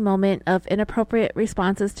Papini moment of inappropriate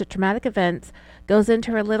responses to traumatic events goes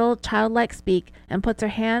into her little childlike speak and puts her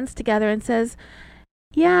hands together and says,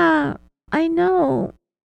 "Yeah, I know.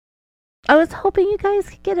 I was hoping you guys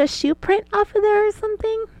could get a shoe print off of there or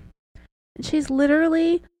something." And she's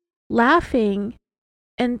literally laughing,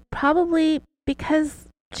 and probably because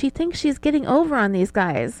she thinks she's getting over on these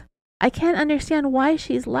guys. I can't understand why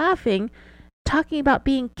she's laughing, talking about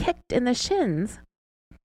being kicked in the shins.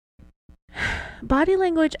 Body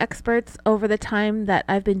language experts over the time that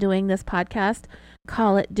I've been doing this podcast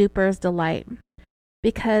call it duper's delight,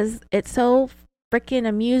 because it's so freaking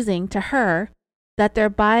amusing to her that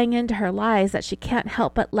they're buying into her lies that she can't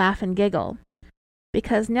help but laugh and giggle.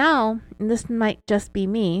 Because now, and this might just be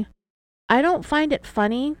me, I don't find it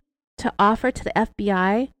funny to offer to the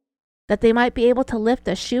FBI that they might be able to lift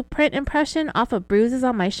a shoe print impression off of bruises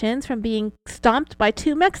on my shins from being stomped by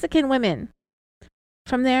 2 Mexican women.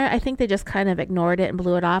 From there, I think they just kind of ignored it and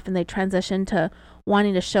blew it off, and they transitioned to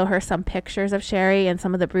wanting to show her some pictures of Sherri and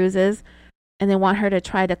some of the bruises, and they want her to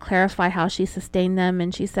try to clarify how she sustained them,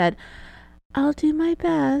 and she said, "I'll do my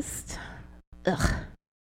best." Ugh.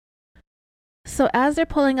 So as they're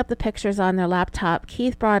pulling up the pictures on their laptop,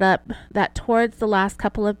 Keith brought up that towards the last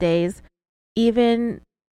couple of days, even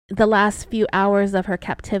the last few hours of her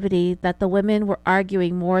captivity, that the women were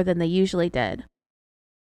arguing more than they usually did.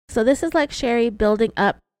 So this is like Sherri building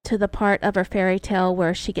up to the part of her fairy tale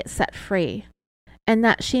where she gets set free. And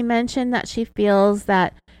that she mentioned that she feels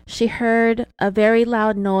that she heard a very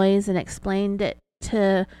loud noise and explained it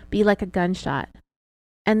to be like a gunshot.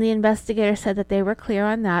 And the investigator said that they were clear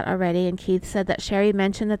on that already. And Keith said that Sherri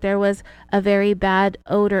mentioned that there was a very bad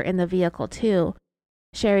odor in the vehicle too.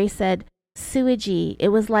 Sherri said, "Sewagey. It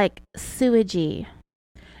was like sewagey."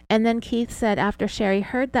 And then Keith said after Sherri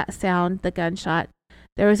heard that sound, the gunshot,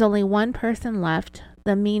 there was only one person left.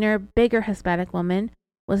 The meaner, bigger Hispanic woman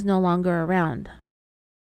was no longer around.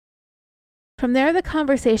 From there, the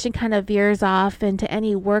conversation kind of veers off into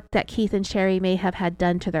any work that Keith and Sherri may have had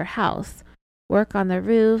done to their house. Work on the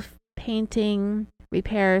roof, painting,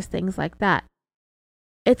 repairs, things like that.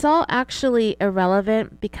 It's all actually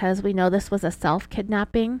irrelevant because we know this was a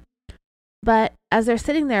self-kidnapping. But as they're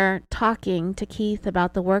sitting there talking to Keith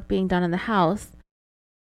about the work being done in the house,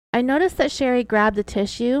 I noticed that Sherri grabbed the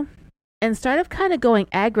tissue and started kind of going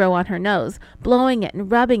aggro on her nose, blowing it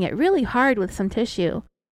and rubbing it really hard with some tissue.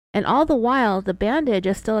 And all the while, the bandage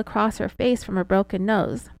is still across her face from her broken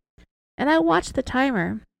nose. And I watched the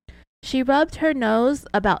timer. She rubbed her nose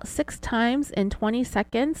about 6 times in 20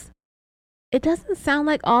 seconds. It doesn't sound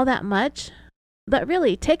like all that much, but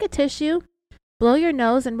really, take a tissue, blow your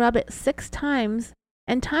nose and rub it 6 times,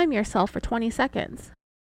 and time yourself for 20 seconds.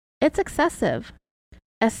 It's excessive,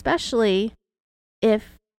 especially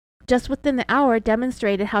if just within the hour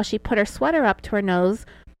demonstrated how she put her sweater up to her nose,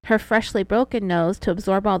 her freshly broken nose, to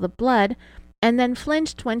absorb all the blood, and then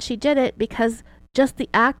flinched when she did it because just the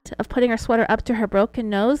act of putting her sweater up to her broken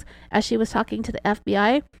nose as she was talking to the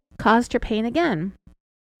FBI caused her pain again.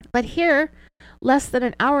 But here, less than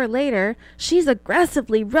an hour later, she's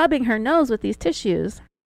aggressively rubbing her nose with these tissues.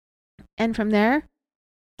 And from there,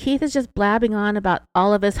 Keith is just blabbing on about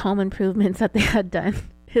all of his home improvements that they had done.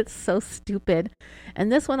 It's so stupid.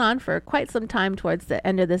 And this went on for quite some time towards the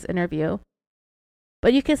end of this interview.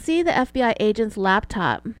 But you can see the FBI agent's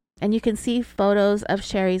laptop, and you can see photos of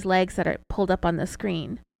Sherri's legs that are pulled up on the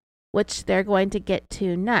screen, which they're going to get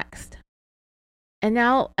to next. And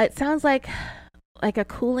now it sounds like a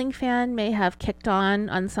cooling fan may have kicked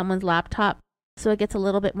on someone's laptop, so it gets a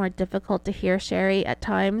little bit more difficult to hear Sherri at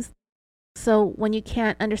times. So when you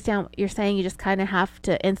can't understand what you're saying, you just kind of have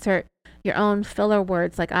to insert your own filler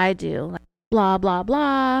words like I do. Like blah, blah,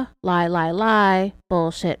 blah, lie, lie, lie,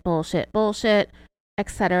 bullshit, bullshit, bullshit,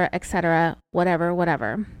 etc.,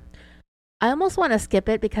 whatever. I almost want to skip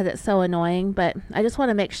it because it's so annoying, but I just want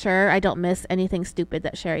to make sure I don't miss anything stupid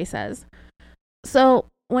that Sherri says. So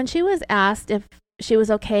when she was asked if she was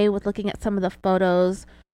okay with looking at some of the photos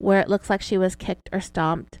where it looks like she was kicked or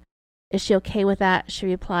stomped, is she okay with that? She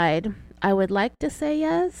replied, "I would like to say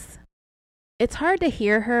yes." It's hard to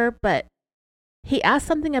hear her, but he asked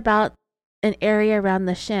something about an area around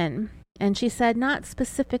the shin, and she said, "Not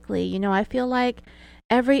specifically. I feel like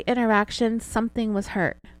every interaction something was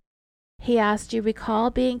hurt." He asked, "Do you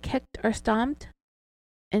recall being kicked or stomped?"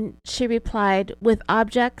 And she replied, "With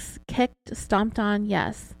objects, kicked, stomped on,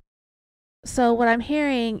 yes." So what I'm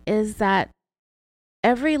hearing is that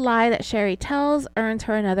every lie that Sherri tells earns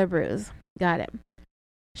her another bruise. Got it.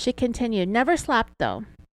 She continued, "Never slapped though,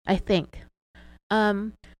 I think.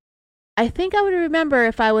 I think I would remember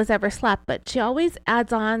if I was ever slapped, but she always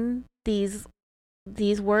adds on these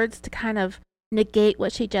words to kind of negate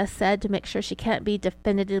what she just said to make sure she can't be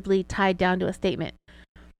definitively tied down to a statement.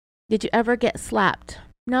 Did you ever get slapped?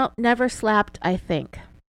 No, never slapped, I think."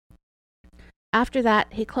 After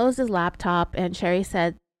that, he closed his laptop and Sherri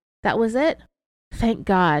said, "That was it? Thank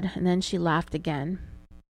God." And then she laughed again.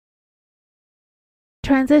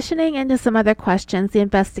 Transitioning into some other questions the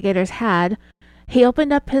investigators had, he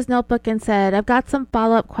opened up his notebook and said, "I've got some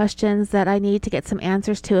follow-up questions that I need to get some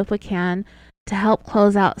answers to if we can to help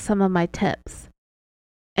close out some of my tips."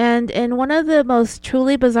 And in one of the most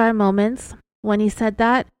truly bizarre moments, when he said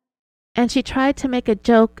that, and she tried to make a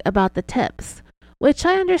joke about the tips, which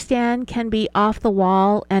I understand can be off the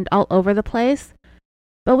wall and all over the place.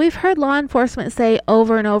 But we've heard law enforcement say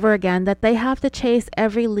over and over again that they have to chase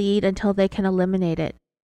every lead until they can eliminate it.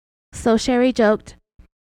 So Sherri joked,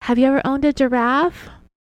 "Have you ever owned a giraffe?"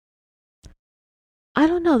 I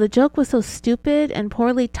don't know, the joke was so stupid and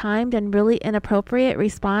poorly timed and really inappropriate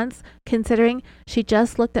response, considering she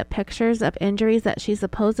just looked at pictures of injuries that she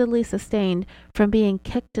supposedly sustained from being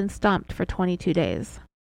kicked and stomped for 22 days.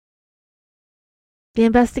 The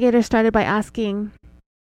investigator started by asking,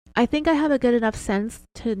 "I think I have a good enough sense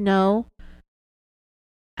to know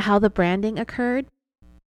how the branding occurred,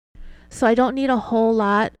 so I don't need a whole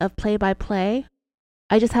lot of play-by-play.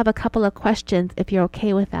 I just have a couple of questions if you're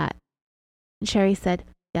okay with that." And Sherri said,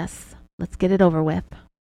 "Yes, let's get it over with."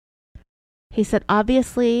 He said,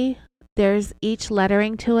 "Obviously, there's each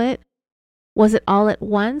lettering to it. Was it all at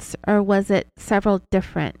once or was it several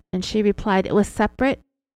different?" And she replied, "It was separate.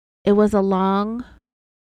 It was a long."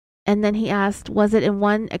 And then he asked, "Was it in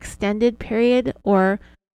one extended period or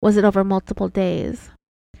was it over multiple days?"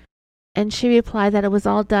 And she replied that it was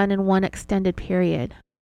all done in one extended period.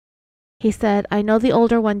 He said, "I know the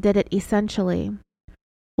older one did it essentially.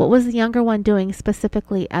 What was the younger one doing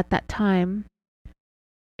specifically at that time?"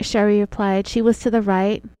 Sherri replied, "She was to the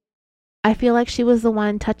right. I feel like she was the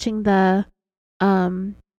one touching the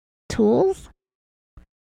tools.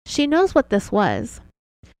 She knows what this was,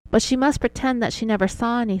 but she must pretend that she never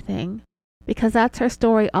saw anything, because that's her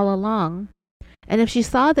story all along. And if she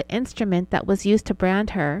saw the instrument that was used to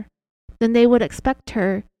brand her, then they would expect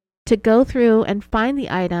her to go through and find the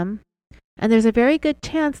item, and there's a very good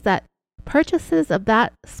chance that purchases of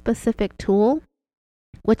that specific tool,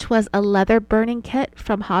 which was a leather burning kit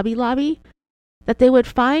from Hobby Lobby, that they would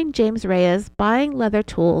find James Reyes buying leather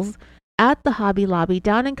tools at the Hobby Lobby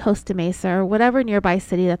down in Costa Mesa or whatever nearby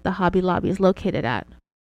city that the Hobby Lobby is located at."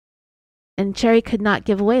 And Sherri could not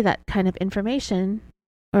give away that kind of information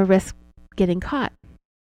or risk getting caught.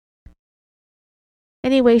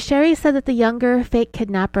 Anyway, Sherri said that the younger fake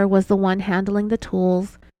kidnapper was the one handling the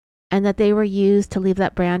tools and that they were used to leave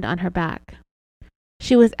that brand on her back.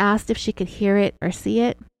 She was asked if she could hear it or see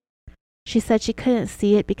it. She said she couldn't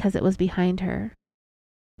see it because it was behind her.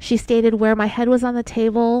 She stated, "Where my head was on the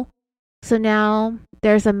table, so now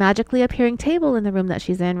there's a magically appearing table in the room that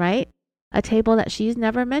she's in, right? A table that she's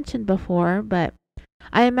never mentioned before, but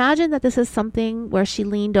I imagine that this is something where she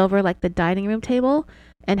leaned over like the dining room table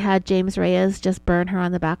and had James Reyes just burn her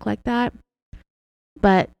on the back like that.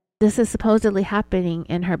 But this is supposedly happening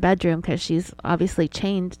in her bedroom because she's obviously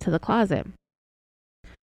chained to the closet."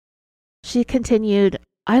 She continued,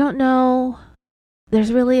 "I don't know.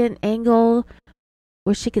 There's really an angle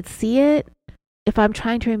where she could see it. If I'm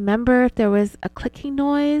trying to remember if there was a clicking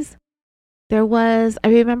noise, I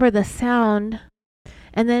remember the sound."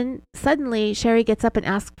 And then suddenly Sherri gets up and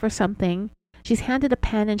asks for something. She's handed a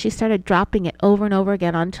pen and she started dropping it over and over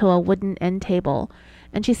again onto a wooden end table.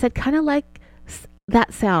 And she said, kind of like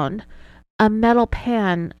that sound, a metal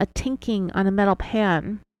pan, a tinking on a metal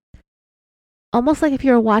pan. Almost like if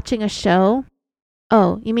you were watching a show.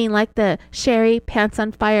 Oh, you mean like the Sherri Pants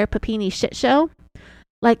on Fire Papini shit show?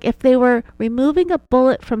 Like if they were removing a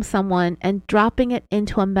bullet from someone and dropping it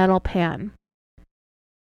into a metal pan.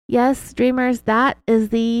 Yes, dreamers, that is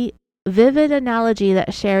the vivid analogy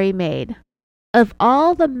that Sherri made. Of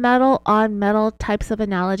all the metal on metal types of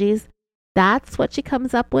analogies, that's what she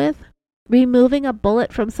comes up with? Removing a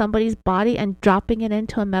bullet from somebody's body and dropping it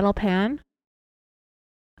into a metal pan?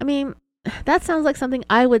 I mean, that sounds like something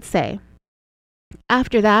I would say.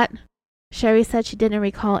 After that, Sherri said she didn't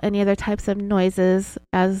recall any other types of noises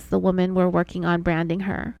as the women were working on branding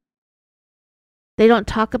her. They don't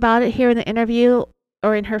talk about it here in the interview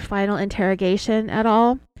or in her final interrogation at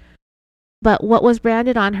all. But what was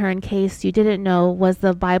branded on her, in case you didn't know, was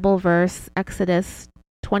the Bible verse Exodus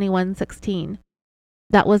 21:16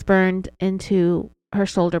 that was burned into her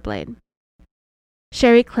shoulder blade.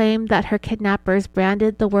 Sherri claimed that her kidnappers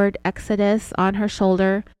branded the word Exodus on her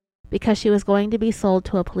shoulder because she was going to be sold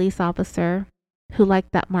to a police officer who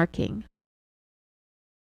liked that marking.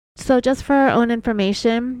 So just for our own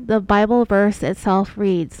information, the Bible verse itself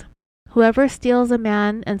reads, "Whoever steals a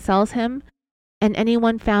man and sells him, and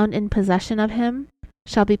anyone found in possession of him,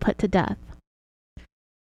 shall be put to death."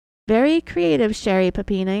 Very creative, Sherri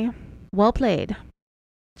Papini. Well played.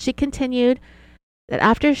 She continued that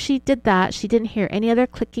after she did that, she didn't hear any other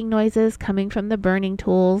clicking noises coming from the burning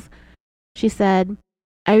tools. She said,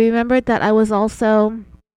 "I remembered that I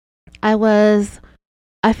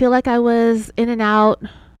feel like I was in and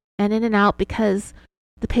out because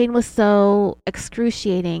the pain was so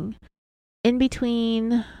excruciating. In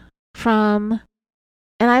between, from,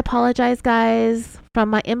 And I apologize, guys,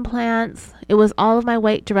 from my implants. It was all of my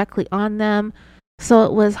weight directly on them, so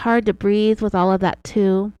it was hard to breathe with all of that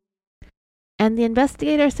too. And the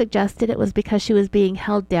investigator suggested it was because she was being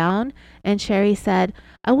held down, and Sherri said,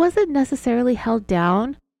 I wasn't necessarily held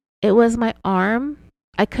down. It was my arm.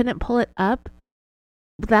 I couldn't pull it up.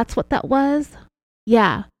 That's what that was.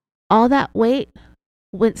 Yeah, all that weight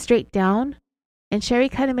went straight down, and Sherri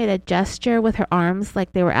kind of made a gesture with her arms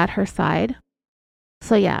like they were at her side.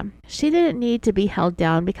 So yeah, she didn't need to be held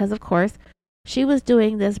down because, of course, she was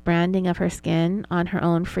doing this branding of her skin on her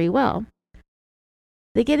own free will.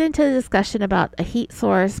 They get into the discussion about a heat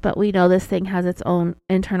source, but we know this thing has its own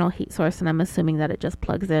internal heat source, and I'm assuming that it just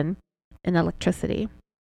plugs in electricity.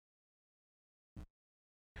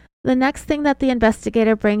 The next thing that the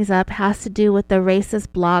investigator brings up has to do with the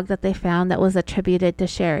racist blog that they found that was attributed to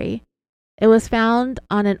Sherri. It was found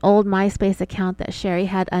on an old MySpace account that Sherri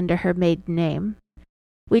had under her maiden name.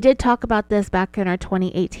 We did talk about this back in our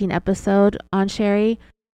 2018 episode on Sherri.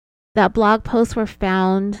 That blog posts were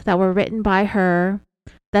found that were written by her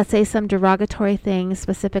that say some derogatory things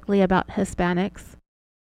specifically about Hispanics.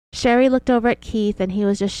 Sherri looked over at Keith and he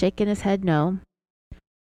was just shaking his head no.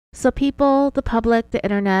 So people, the public, the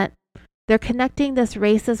internet, they're connecting this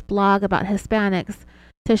racist blog about Hispanics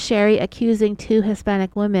to Sherri accusing 2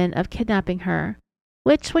 Hispanic women of kidnapping her,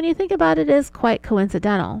 which, when you think about it, is quite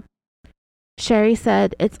coincidental. Sherri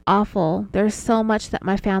said, it's awful. There's so much that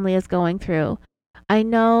my family is going through.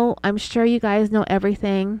 I'm sure you guys know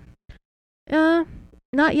everything.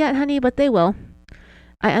 Not yet, honey, but they will.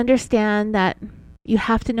 I understand that you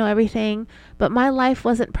have to know everything, but my life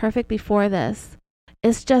wasn't perfect before this.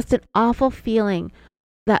 It's just an awful feeling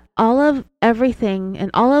that all of everything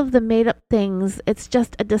and all of the made up things, it's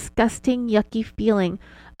just a disgusting, yucky feeling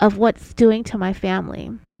of what's doing to my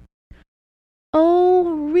family. Oh,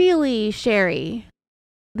 really, Sherri?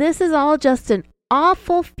 This is all just an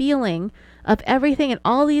awful feeling of everything and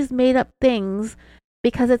all these made up things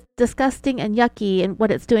because it's disgusting and yucky and what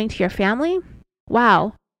it's doing to your family?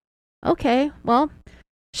 Wow. Okay, well,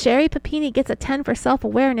 Sherri Papini gets a 10 for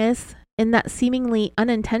self-awareness in that seemingly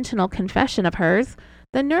unintentional confession of hers.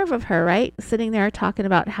 The nerve of her, right? Sitting there talking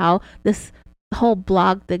about how this whole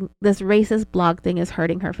blog thing, this racist blog thing is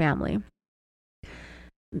hurting her family.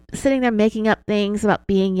 Sitting there making up things about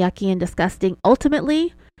being yucky and disgusting.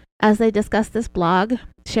 Ultimately, as they discussed this blog,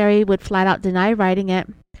 Sherri would flat out deny writing it.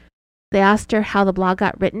 They asked her how the blog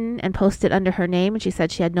got written and posted under her name, and she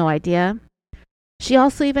said she had no idea. She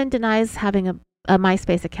also even denies having a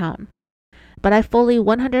MySpace account. But I fully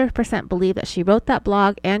 100% believe that she wrote that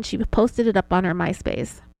blog and she posted it up on her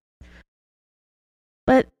MySpace.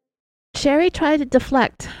 But Sherri tried to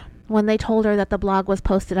deflect when they told her that the blog was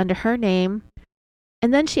posted under her name.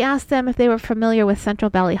 And then she asked them if they were familiar with Central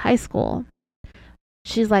Valley High School.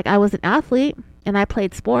 She's like, I was an athlete and I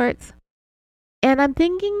played sports. And I'm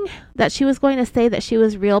thinking that she was going to say that she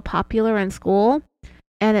was real popular in school.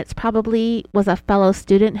 And it's probably was a fellow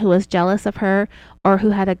student who was jealous of her or who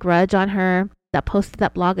had a grudge on her that posted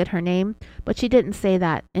that blog at her name. But she didn't say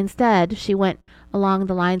that. Instead, she went along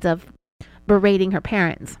the lines of berating her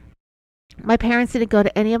parents. My parents didn't go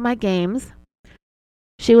to any of my games.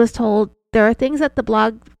 She was told, there are things that the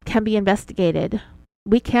blog can be investigated.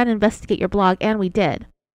 We can investigate your blog, and we did.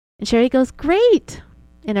 And Sherri goes, great,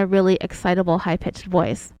 in a really excitable, high-pitched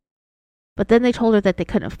voice. But then they told her that they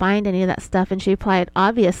couldn't find any of that stuff, and she replied,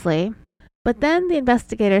 obviously. But then the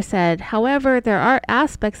investigator said, however, there are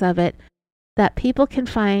aspects of it that people can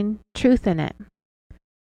find truth in it.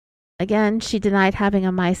 Again, she denied having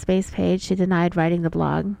a MySpace page. She denied writing the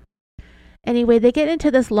blog. Anyway, they get into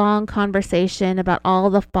this long conversation about all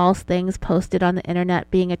the false things posted on the internet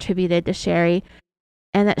being attributed to Sherri,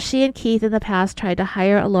 and that she and Keith in the past tried to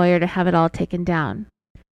hire a lawyer to have it all taken down.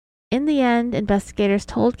 In the end, investigators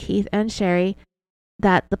told Keith and Sherri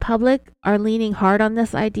that the public are leaning hard on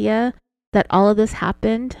this idea that all of this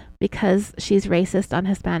happened because she's racist on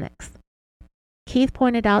Hispanics. Keith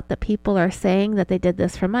pointed out that people are saying that they did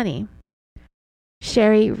this for money.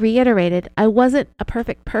 Sherri reiterated, I wasn't a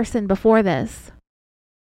perfect person before this.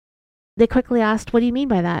 They quickly asked, what do you mean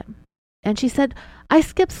by that? And she said, I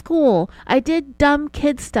skipped school. I did dumb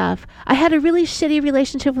kid stuff. I had a really shitty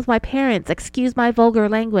relationship with my parents, excuse my vulgar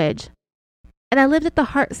language. And I lived at the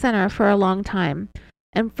Heart Center for a long time.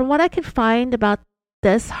 And from what I could find about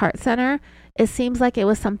this Heart Center, it seems like it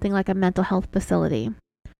was something like a mental health facility.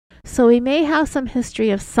 So we may have some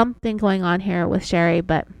history of something going on here with Sherri,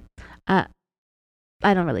 but I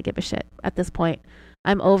don't really give a shit at this point.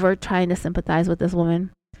 I'm over trying to sympathize with this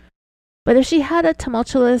woman. But if she had a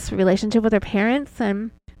tumultuous relationship with her parents,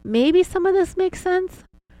 then maybe some of this makes sense.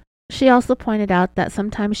 She also pointed out that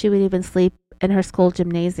sometimes she would even sleep in her school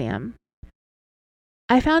gymnasium.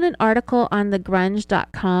 I found an article on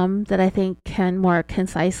thegrunge.com that I think can more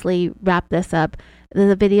concisely wrap this up.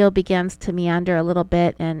 The video begins to meander a little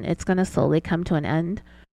bit and it's going to slowly come to an end.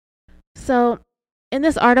 So, in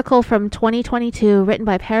this article from 2022, written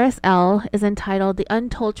by Paris L., is entitled The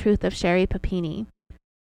Untold Truth of Sherri Papini.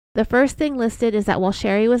 The first thing listed is that while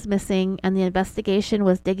Sherri was missing and the investigation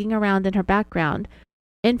was digging around in her background,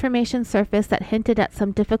 information surfaced that hinted at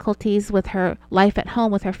some difficulties with her life at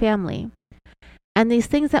home with her family. And these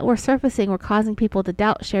things that were surfacing were causing people to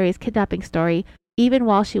doubt Sherri's kidnapping story even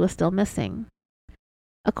while she was still missing.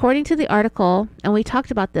 According to the article, and we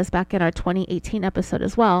talked about this back in our 2018 episode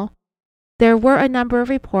as well, there were a number of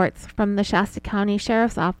reports from the Shasta County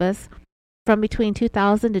Sheriff's Office from between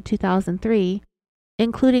 2000 to 2003,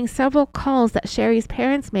 including several calls that Sherri's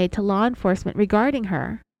parents made to law enforcement regarding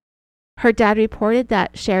her. Her dad reported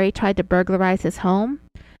that Sherri tried to burglarize his home,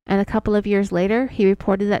 and a couple of years later, he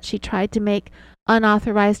reported that she tried to make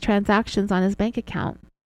unauthorized transactions on his bank account.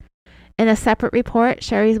 In a separate report,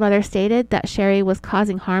 Sherri's mother stated that Sherri was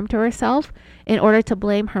causing harm to herself in order to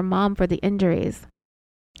blame her mom for the injuries.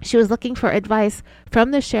 She was looking for advice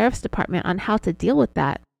from the sheriff's department on how to deal with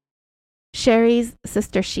that. Sherri's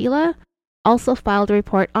sister Sheila also filed a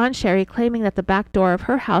report on Sherri claiming that the back door of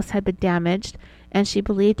her house had been damaged and she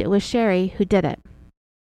believed it was Sherri who did it.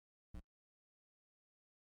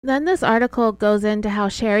 Then this article goes into how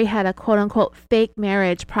Sherri had a quote-unquote fake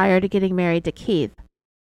marriage prior to getting married to Keith.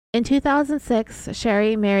 In 2006,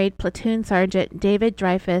 Sherri married Platoon Sergeant David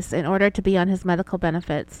Dreyfus in order to be on his medical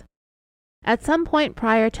benefits. At some point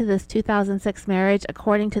prior to this 2006 marriage,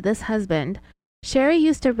 according to this husband, Sherri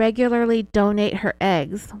used to regularly donate her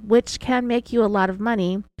eggs, which can make you a lot of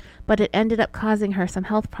money, but it ended up causing her some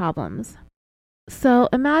health problems. So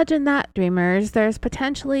imagine that, dreamers. There's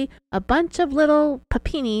potentially a bunch of little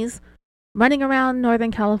Papinis running around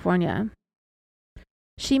Northern California.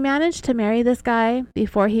 She managed to marry this guy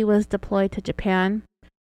before he was deployed to Japan.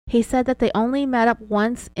 He said that they only met up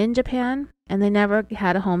once in Japan and they never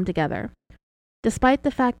had a home together, despite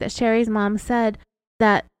the fact that Sherri's mom said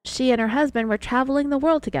that she and her husband were traveling the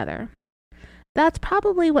world together. That's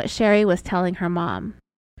probably what Sherri was telling her mom.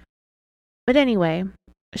 But anyway,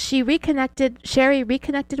 Sherri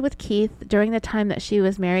reconnected with Keith during the time that she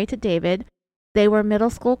was married to David. They were middle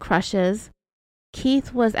school crushes.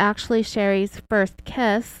 Keith was actually Sherri's first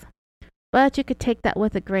kiss, but you could take that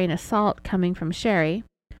with a grain of salt coming from Sherri.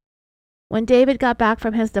 When David got back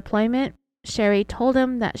from his deployment, Sherri told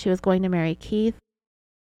him that she was going to marry Keith,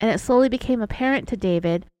 and it slowly became apparent to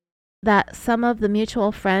David that some of the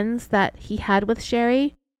mutual friends that he had with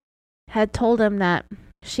Sherri had told him that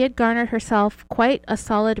she had garnered herself quite a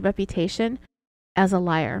solid reputation as a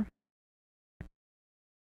liar.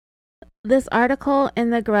 This article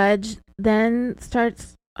in The Grunge then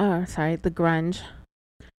starts talking.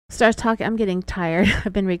 I'm getting tired.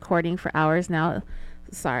 I've been recording for hours now.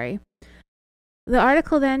 Sorry. The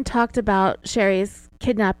article then talked about Sherri's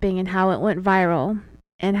kidnapping and how it went viral,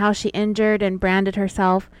 and how she injured and branded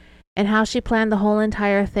herself, and how she planned the whole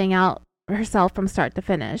entire thing out herself from start to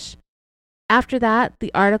finish. After that,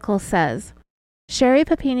 the article says, Sherri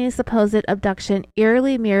Papini's supposed abduction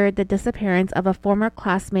eerily mirrored the disappearance of a former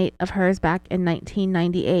classmate of hers back in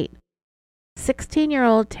 1998.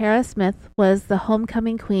 16-year-old Tara Smith was the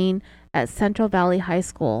homecoming queen at Central Valley High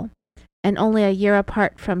School, and only a year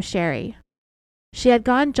apart from Sherri. She had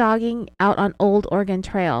gone jogging out on Old Oregon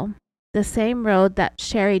Trail, the same road that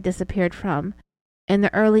Sherri disappeared from, in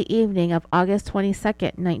the early evening of August 22,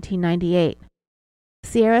 1998.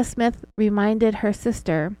 Sierra Smith reminded her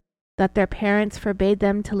sister that their parents forbade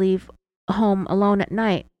them to leave home alone at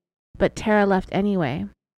night, but Tara left anyway.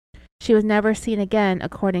 She was never seen again,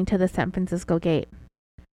 according to the San Francisco Gate.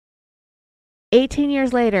 18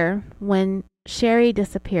 years later, when Sherri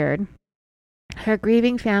disappeared, her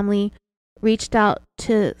grieving family reached out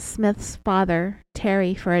to Smith's father,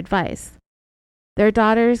 Terry, for advice. Their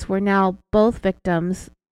daughters were now both victims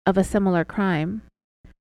of a similar crime.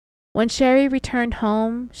 When Sherri returned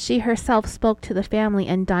home, she herself spoke to the family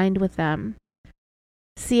and dined with them.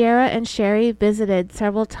 Sierra and Sherri visited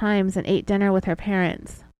several times and ate dinner with her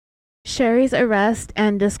parents. Sherri's arrest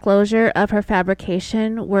and disclosure of her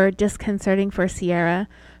fabrication were disconcerting for Sierra,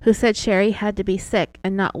 who said Sherri had to be sick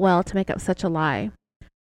and not well to make up such a lie.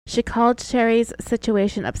 She called Sherri's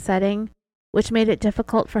situation upsetting, which made it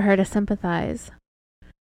difficult for her to sympathize.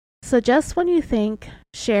 So just when you think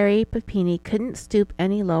Sherri Papini couldn't stoop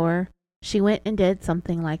any lower, she went and did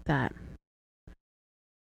something like that.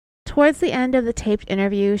 Towards the end of the taped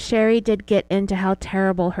interview, Sherri did get into how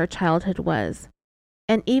terrible her childhood was,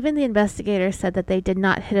 And even the investigators said that they did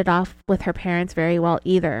not hit it off with her parents very well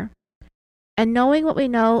either. And knowing what we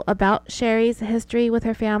know about Sherri's history with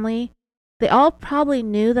her family, they all probably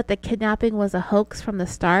knew that the kidnapping was a hoax from the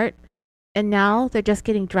start, and now they're just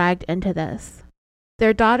getting dragged into this.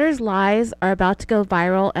 Their daughter's lies are about to go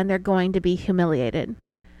viral, and they're going to be humiliated.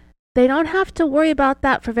 They don't have to worry about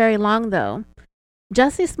that for very long, though.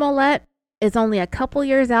 Jussie Smollett is only a couple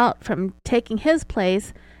years out from taking his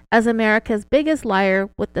place as America's biggest liar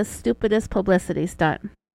with the stupidest publicity stunt.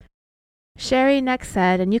 Sherri next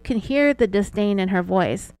said, and you can hear the disdain in her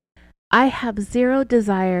voice, "I have zero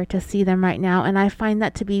desire to see them right now, and I find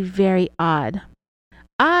that to be very odd."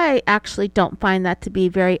 I actually don't find that to be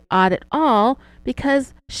very odd at all,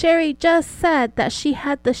 because Sherri just said that she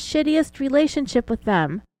had the shittiest relationship with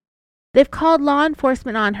them. They've called law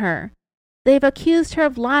enforcement on her. They've accused her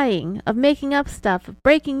of lying, of making up stuff, of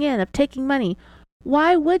breaking in, of taking money.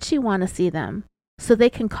 Why would she want to see them? So they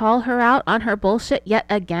can call her out on her bullshit yet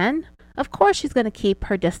again? Of course she's going to keep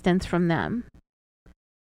her distance from them.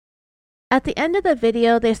 At the end of the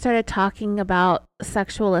video, they started talking about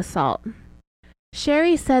sexual assault.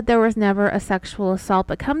 Sherri said there was never a sexual assault,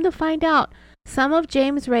 but come to find out, some of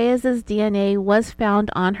James Reyes's DNA was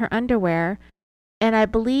found on her underwear. And I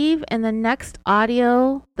believe in the next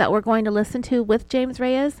audio that we're going to listen to with James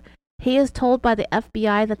Reyes, he is told by the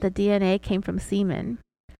FBI that the DNA came from semen.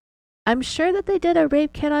 I'm sure that they did a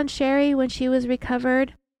rape kit on Sherri when she was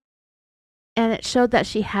recovered, and it showed that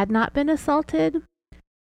she had not been assaulted,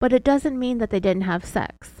 but it doesn't mean that they didn't have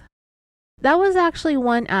sex. That was actually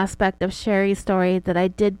one aspect of Sherri's story that I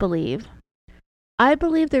did believe. I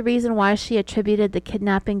believe the reason why she attributed the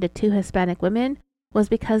kidnapping to 2 Hispanic women was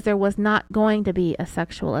because there was not going to be a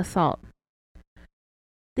sexual assault.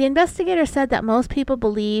 The investigator said that most people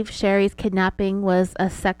believe Sherri's kidnapping was a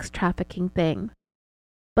sex trafficking thing,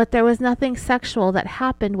 but there was nothing sexual that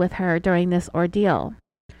happened with her during this ordeal.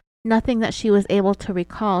 Nothing that she was able to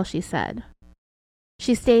recall, she said.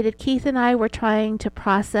 She stated, "Keith and I were trying to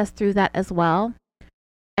process through that as well."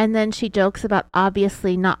 And then she jokes about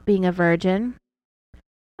obviously not being a virgin.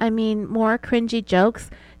 I mean, more cringy jokes.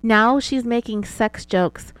 Now she's making sex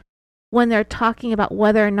jokes when they're talking about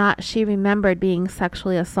whether or not she remembered being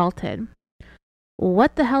sexually assaulted.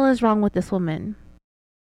 What the hell is wrong with this woman?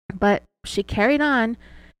 But she carried on.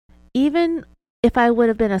 Even if I would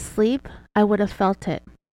have been asleep, I would have felt it.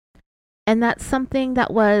 And that's something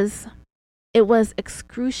that was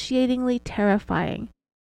excruciatingly terrifying.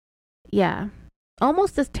 Yeah.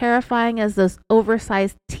 Almost as terrifying as those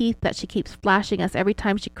oversized teeth that she keeps flashing us every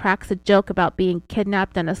time she cracks a joke about being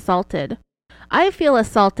kidnapped and assaulted. I feel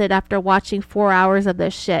assaulted after watching 4 hours of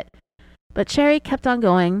this shit. But Sherri kept on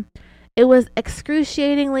going. It was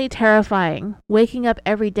excruciatingly terrifying, waking up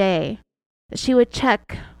every day. She would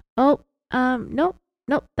check. Nope,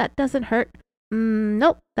 that doesn't hurt.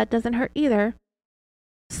 Nope, that doesn't hurt either.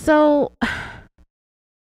 So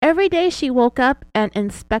every day she woke up and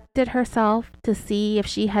inspected herself to see if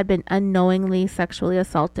she had been unknowingly sexually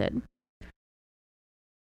assaulted.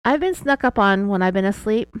 I've been snuck up on when I've been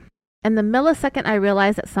asleep, and the millisecond I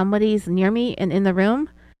realize that somebody's near me and in the room,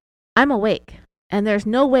 I'm awake, and there's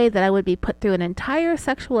no way that I would be put through an entire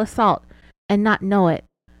sexual assault and not know it.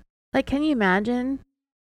 Like, can you imagine,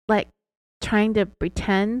 like, trying to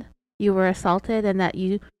pretend you were assaulted and that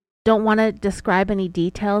you don't want to describe any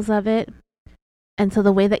details of it? And so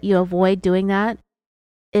the way that you avoid doing that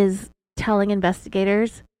is telling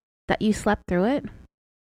investigators that you slept through it.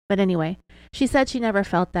 But anyway, she said she never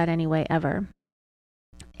felt that anyway, ever.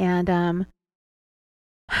 And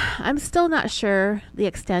I'm still not sure the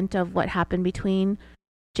extent of what happened between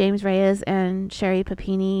James Reyes and Sherri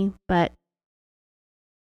Papini, but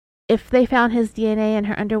if they found his DNA in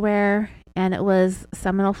her underwear and it was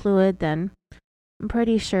seminal fluid, then I'm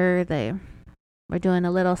pretty sure they were doing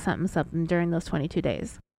a little something during those 22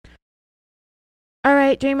 days. All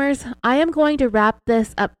right, dreamers, I am going to wrap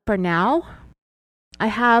this up for now. I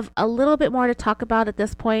have a little bit more to talk about at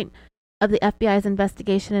this point of the FBI's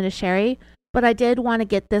investigation into Sherri, but I did want to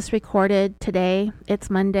get this recorded today. It's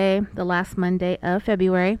Monday, the last Monday of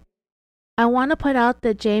February. I want to put out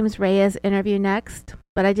the James Reyes interview next,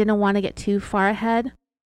 but I didn't want to get too far ahead.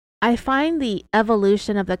 I find the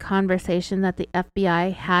evolution of the conversation that the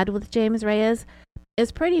FBI had with James Reyes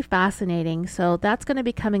is pretty fascinating, so that's going to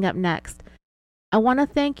be coming up next. I want to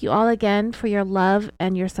thank you all again for your love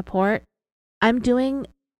and your support. I'm doing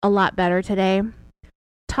a lot better today.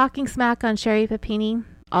 Talking smack on Sherri Papini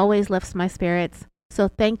always lifts my spirits, so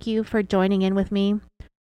thank you for joining in with me.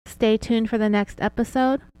 Stay tuned for the next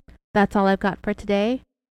episode. That's all I've got for today.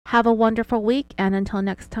 Have a wonderful week, and until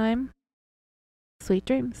next time, sweet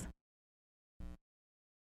dreams.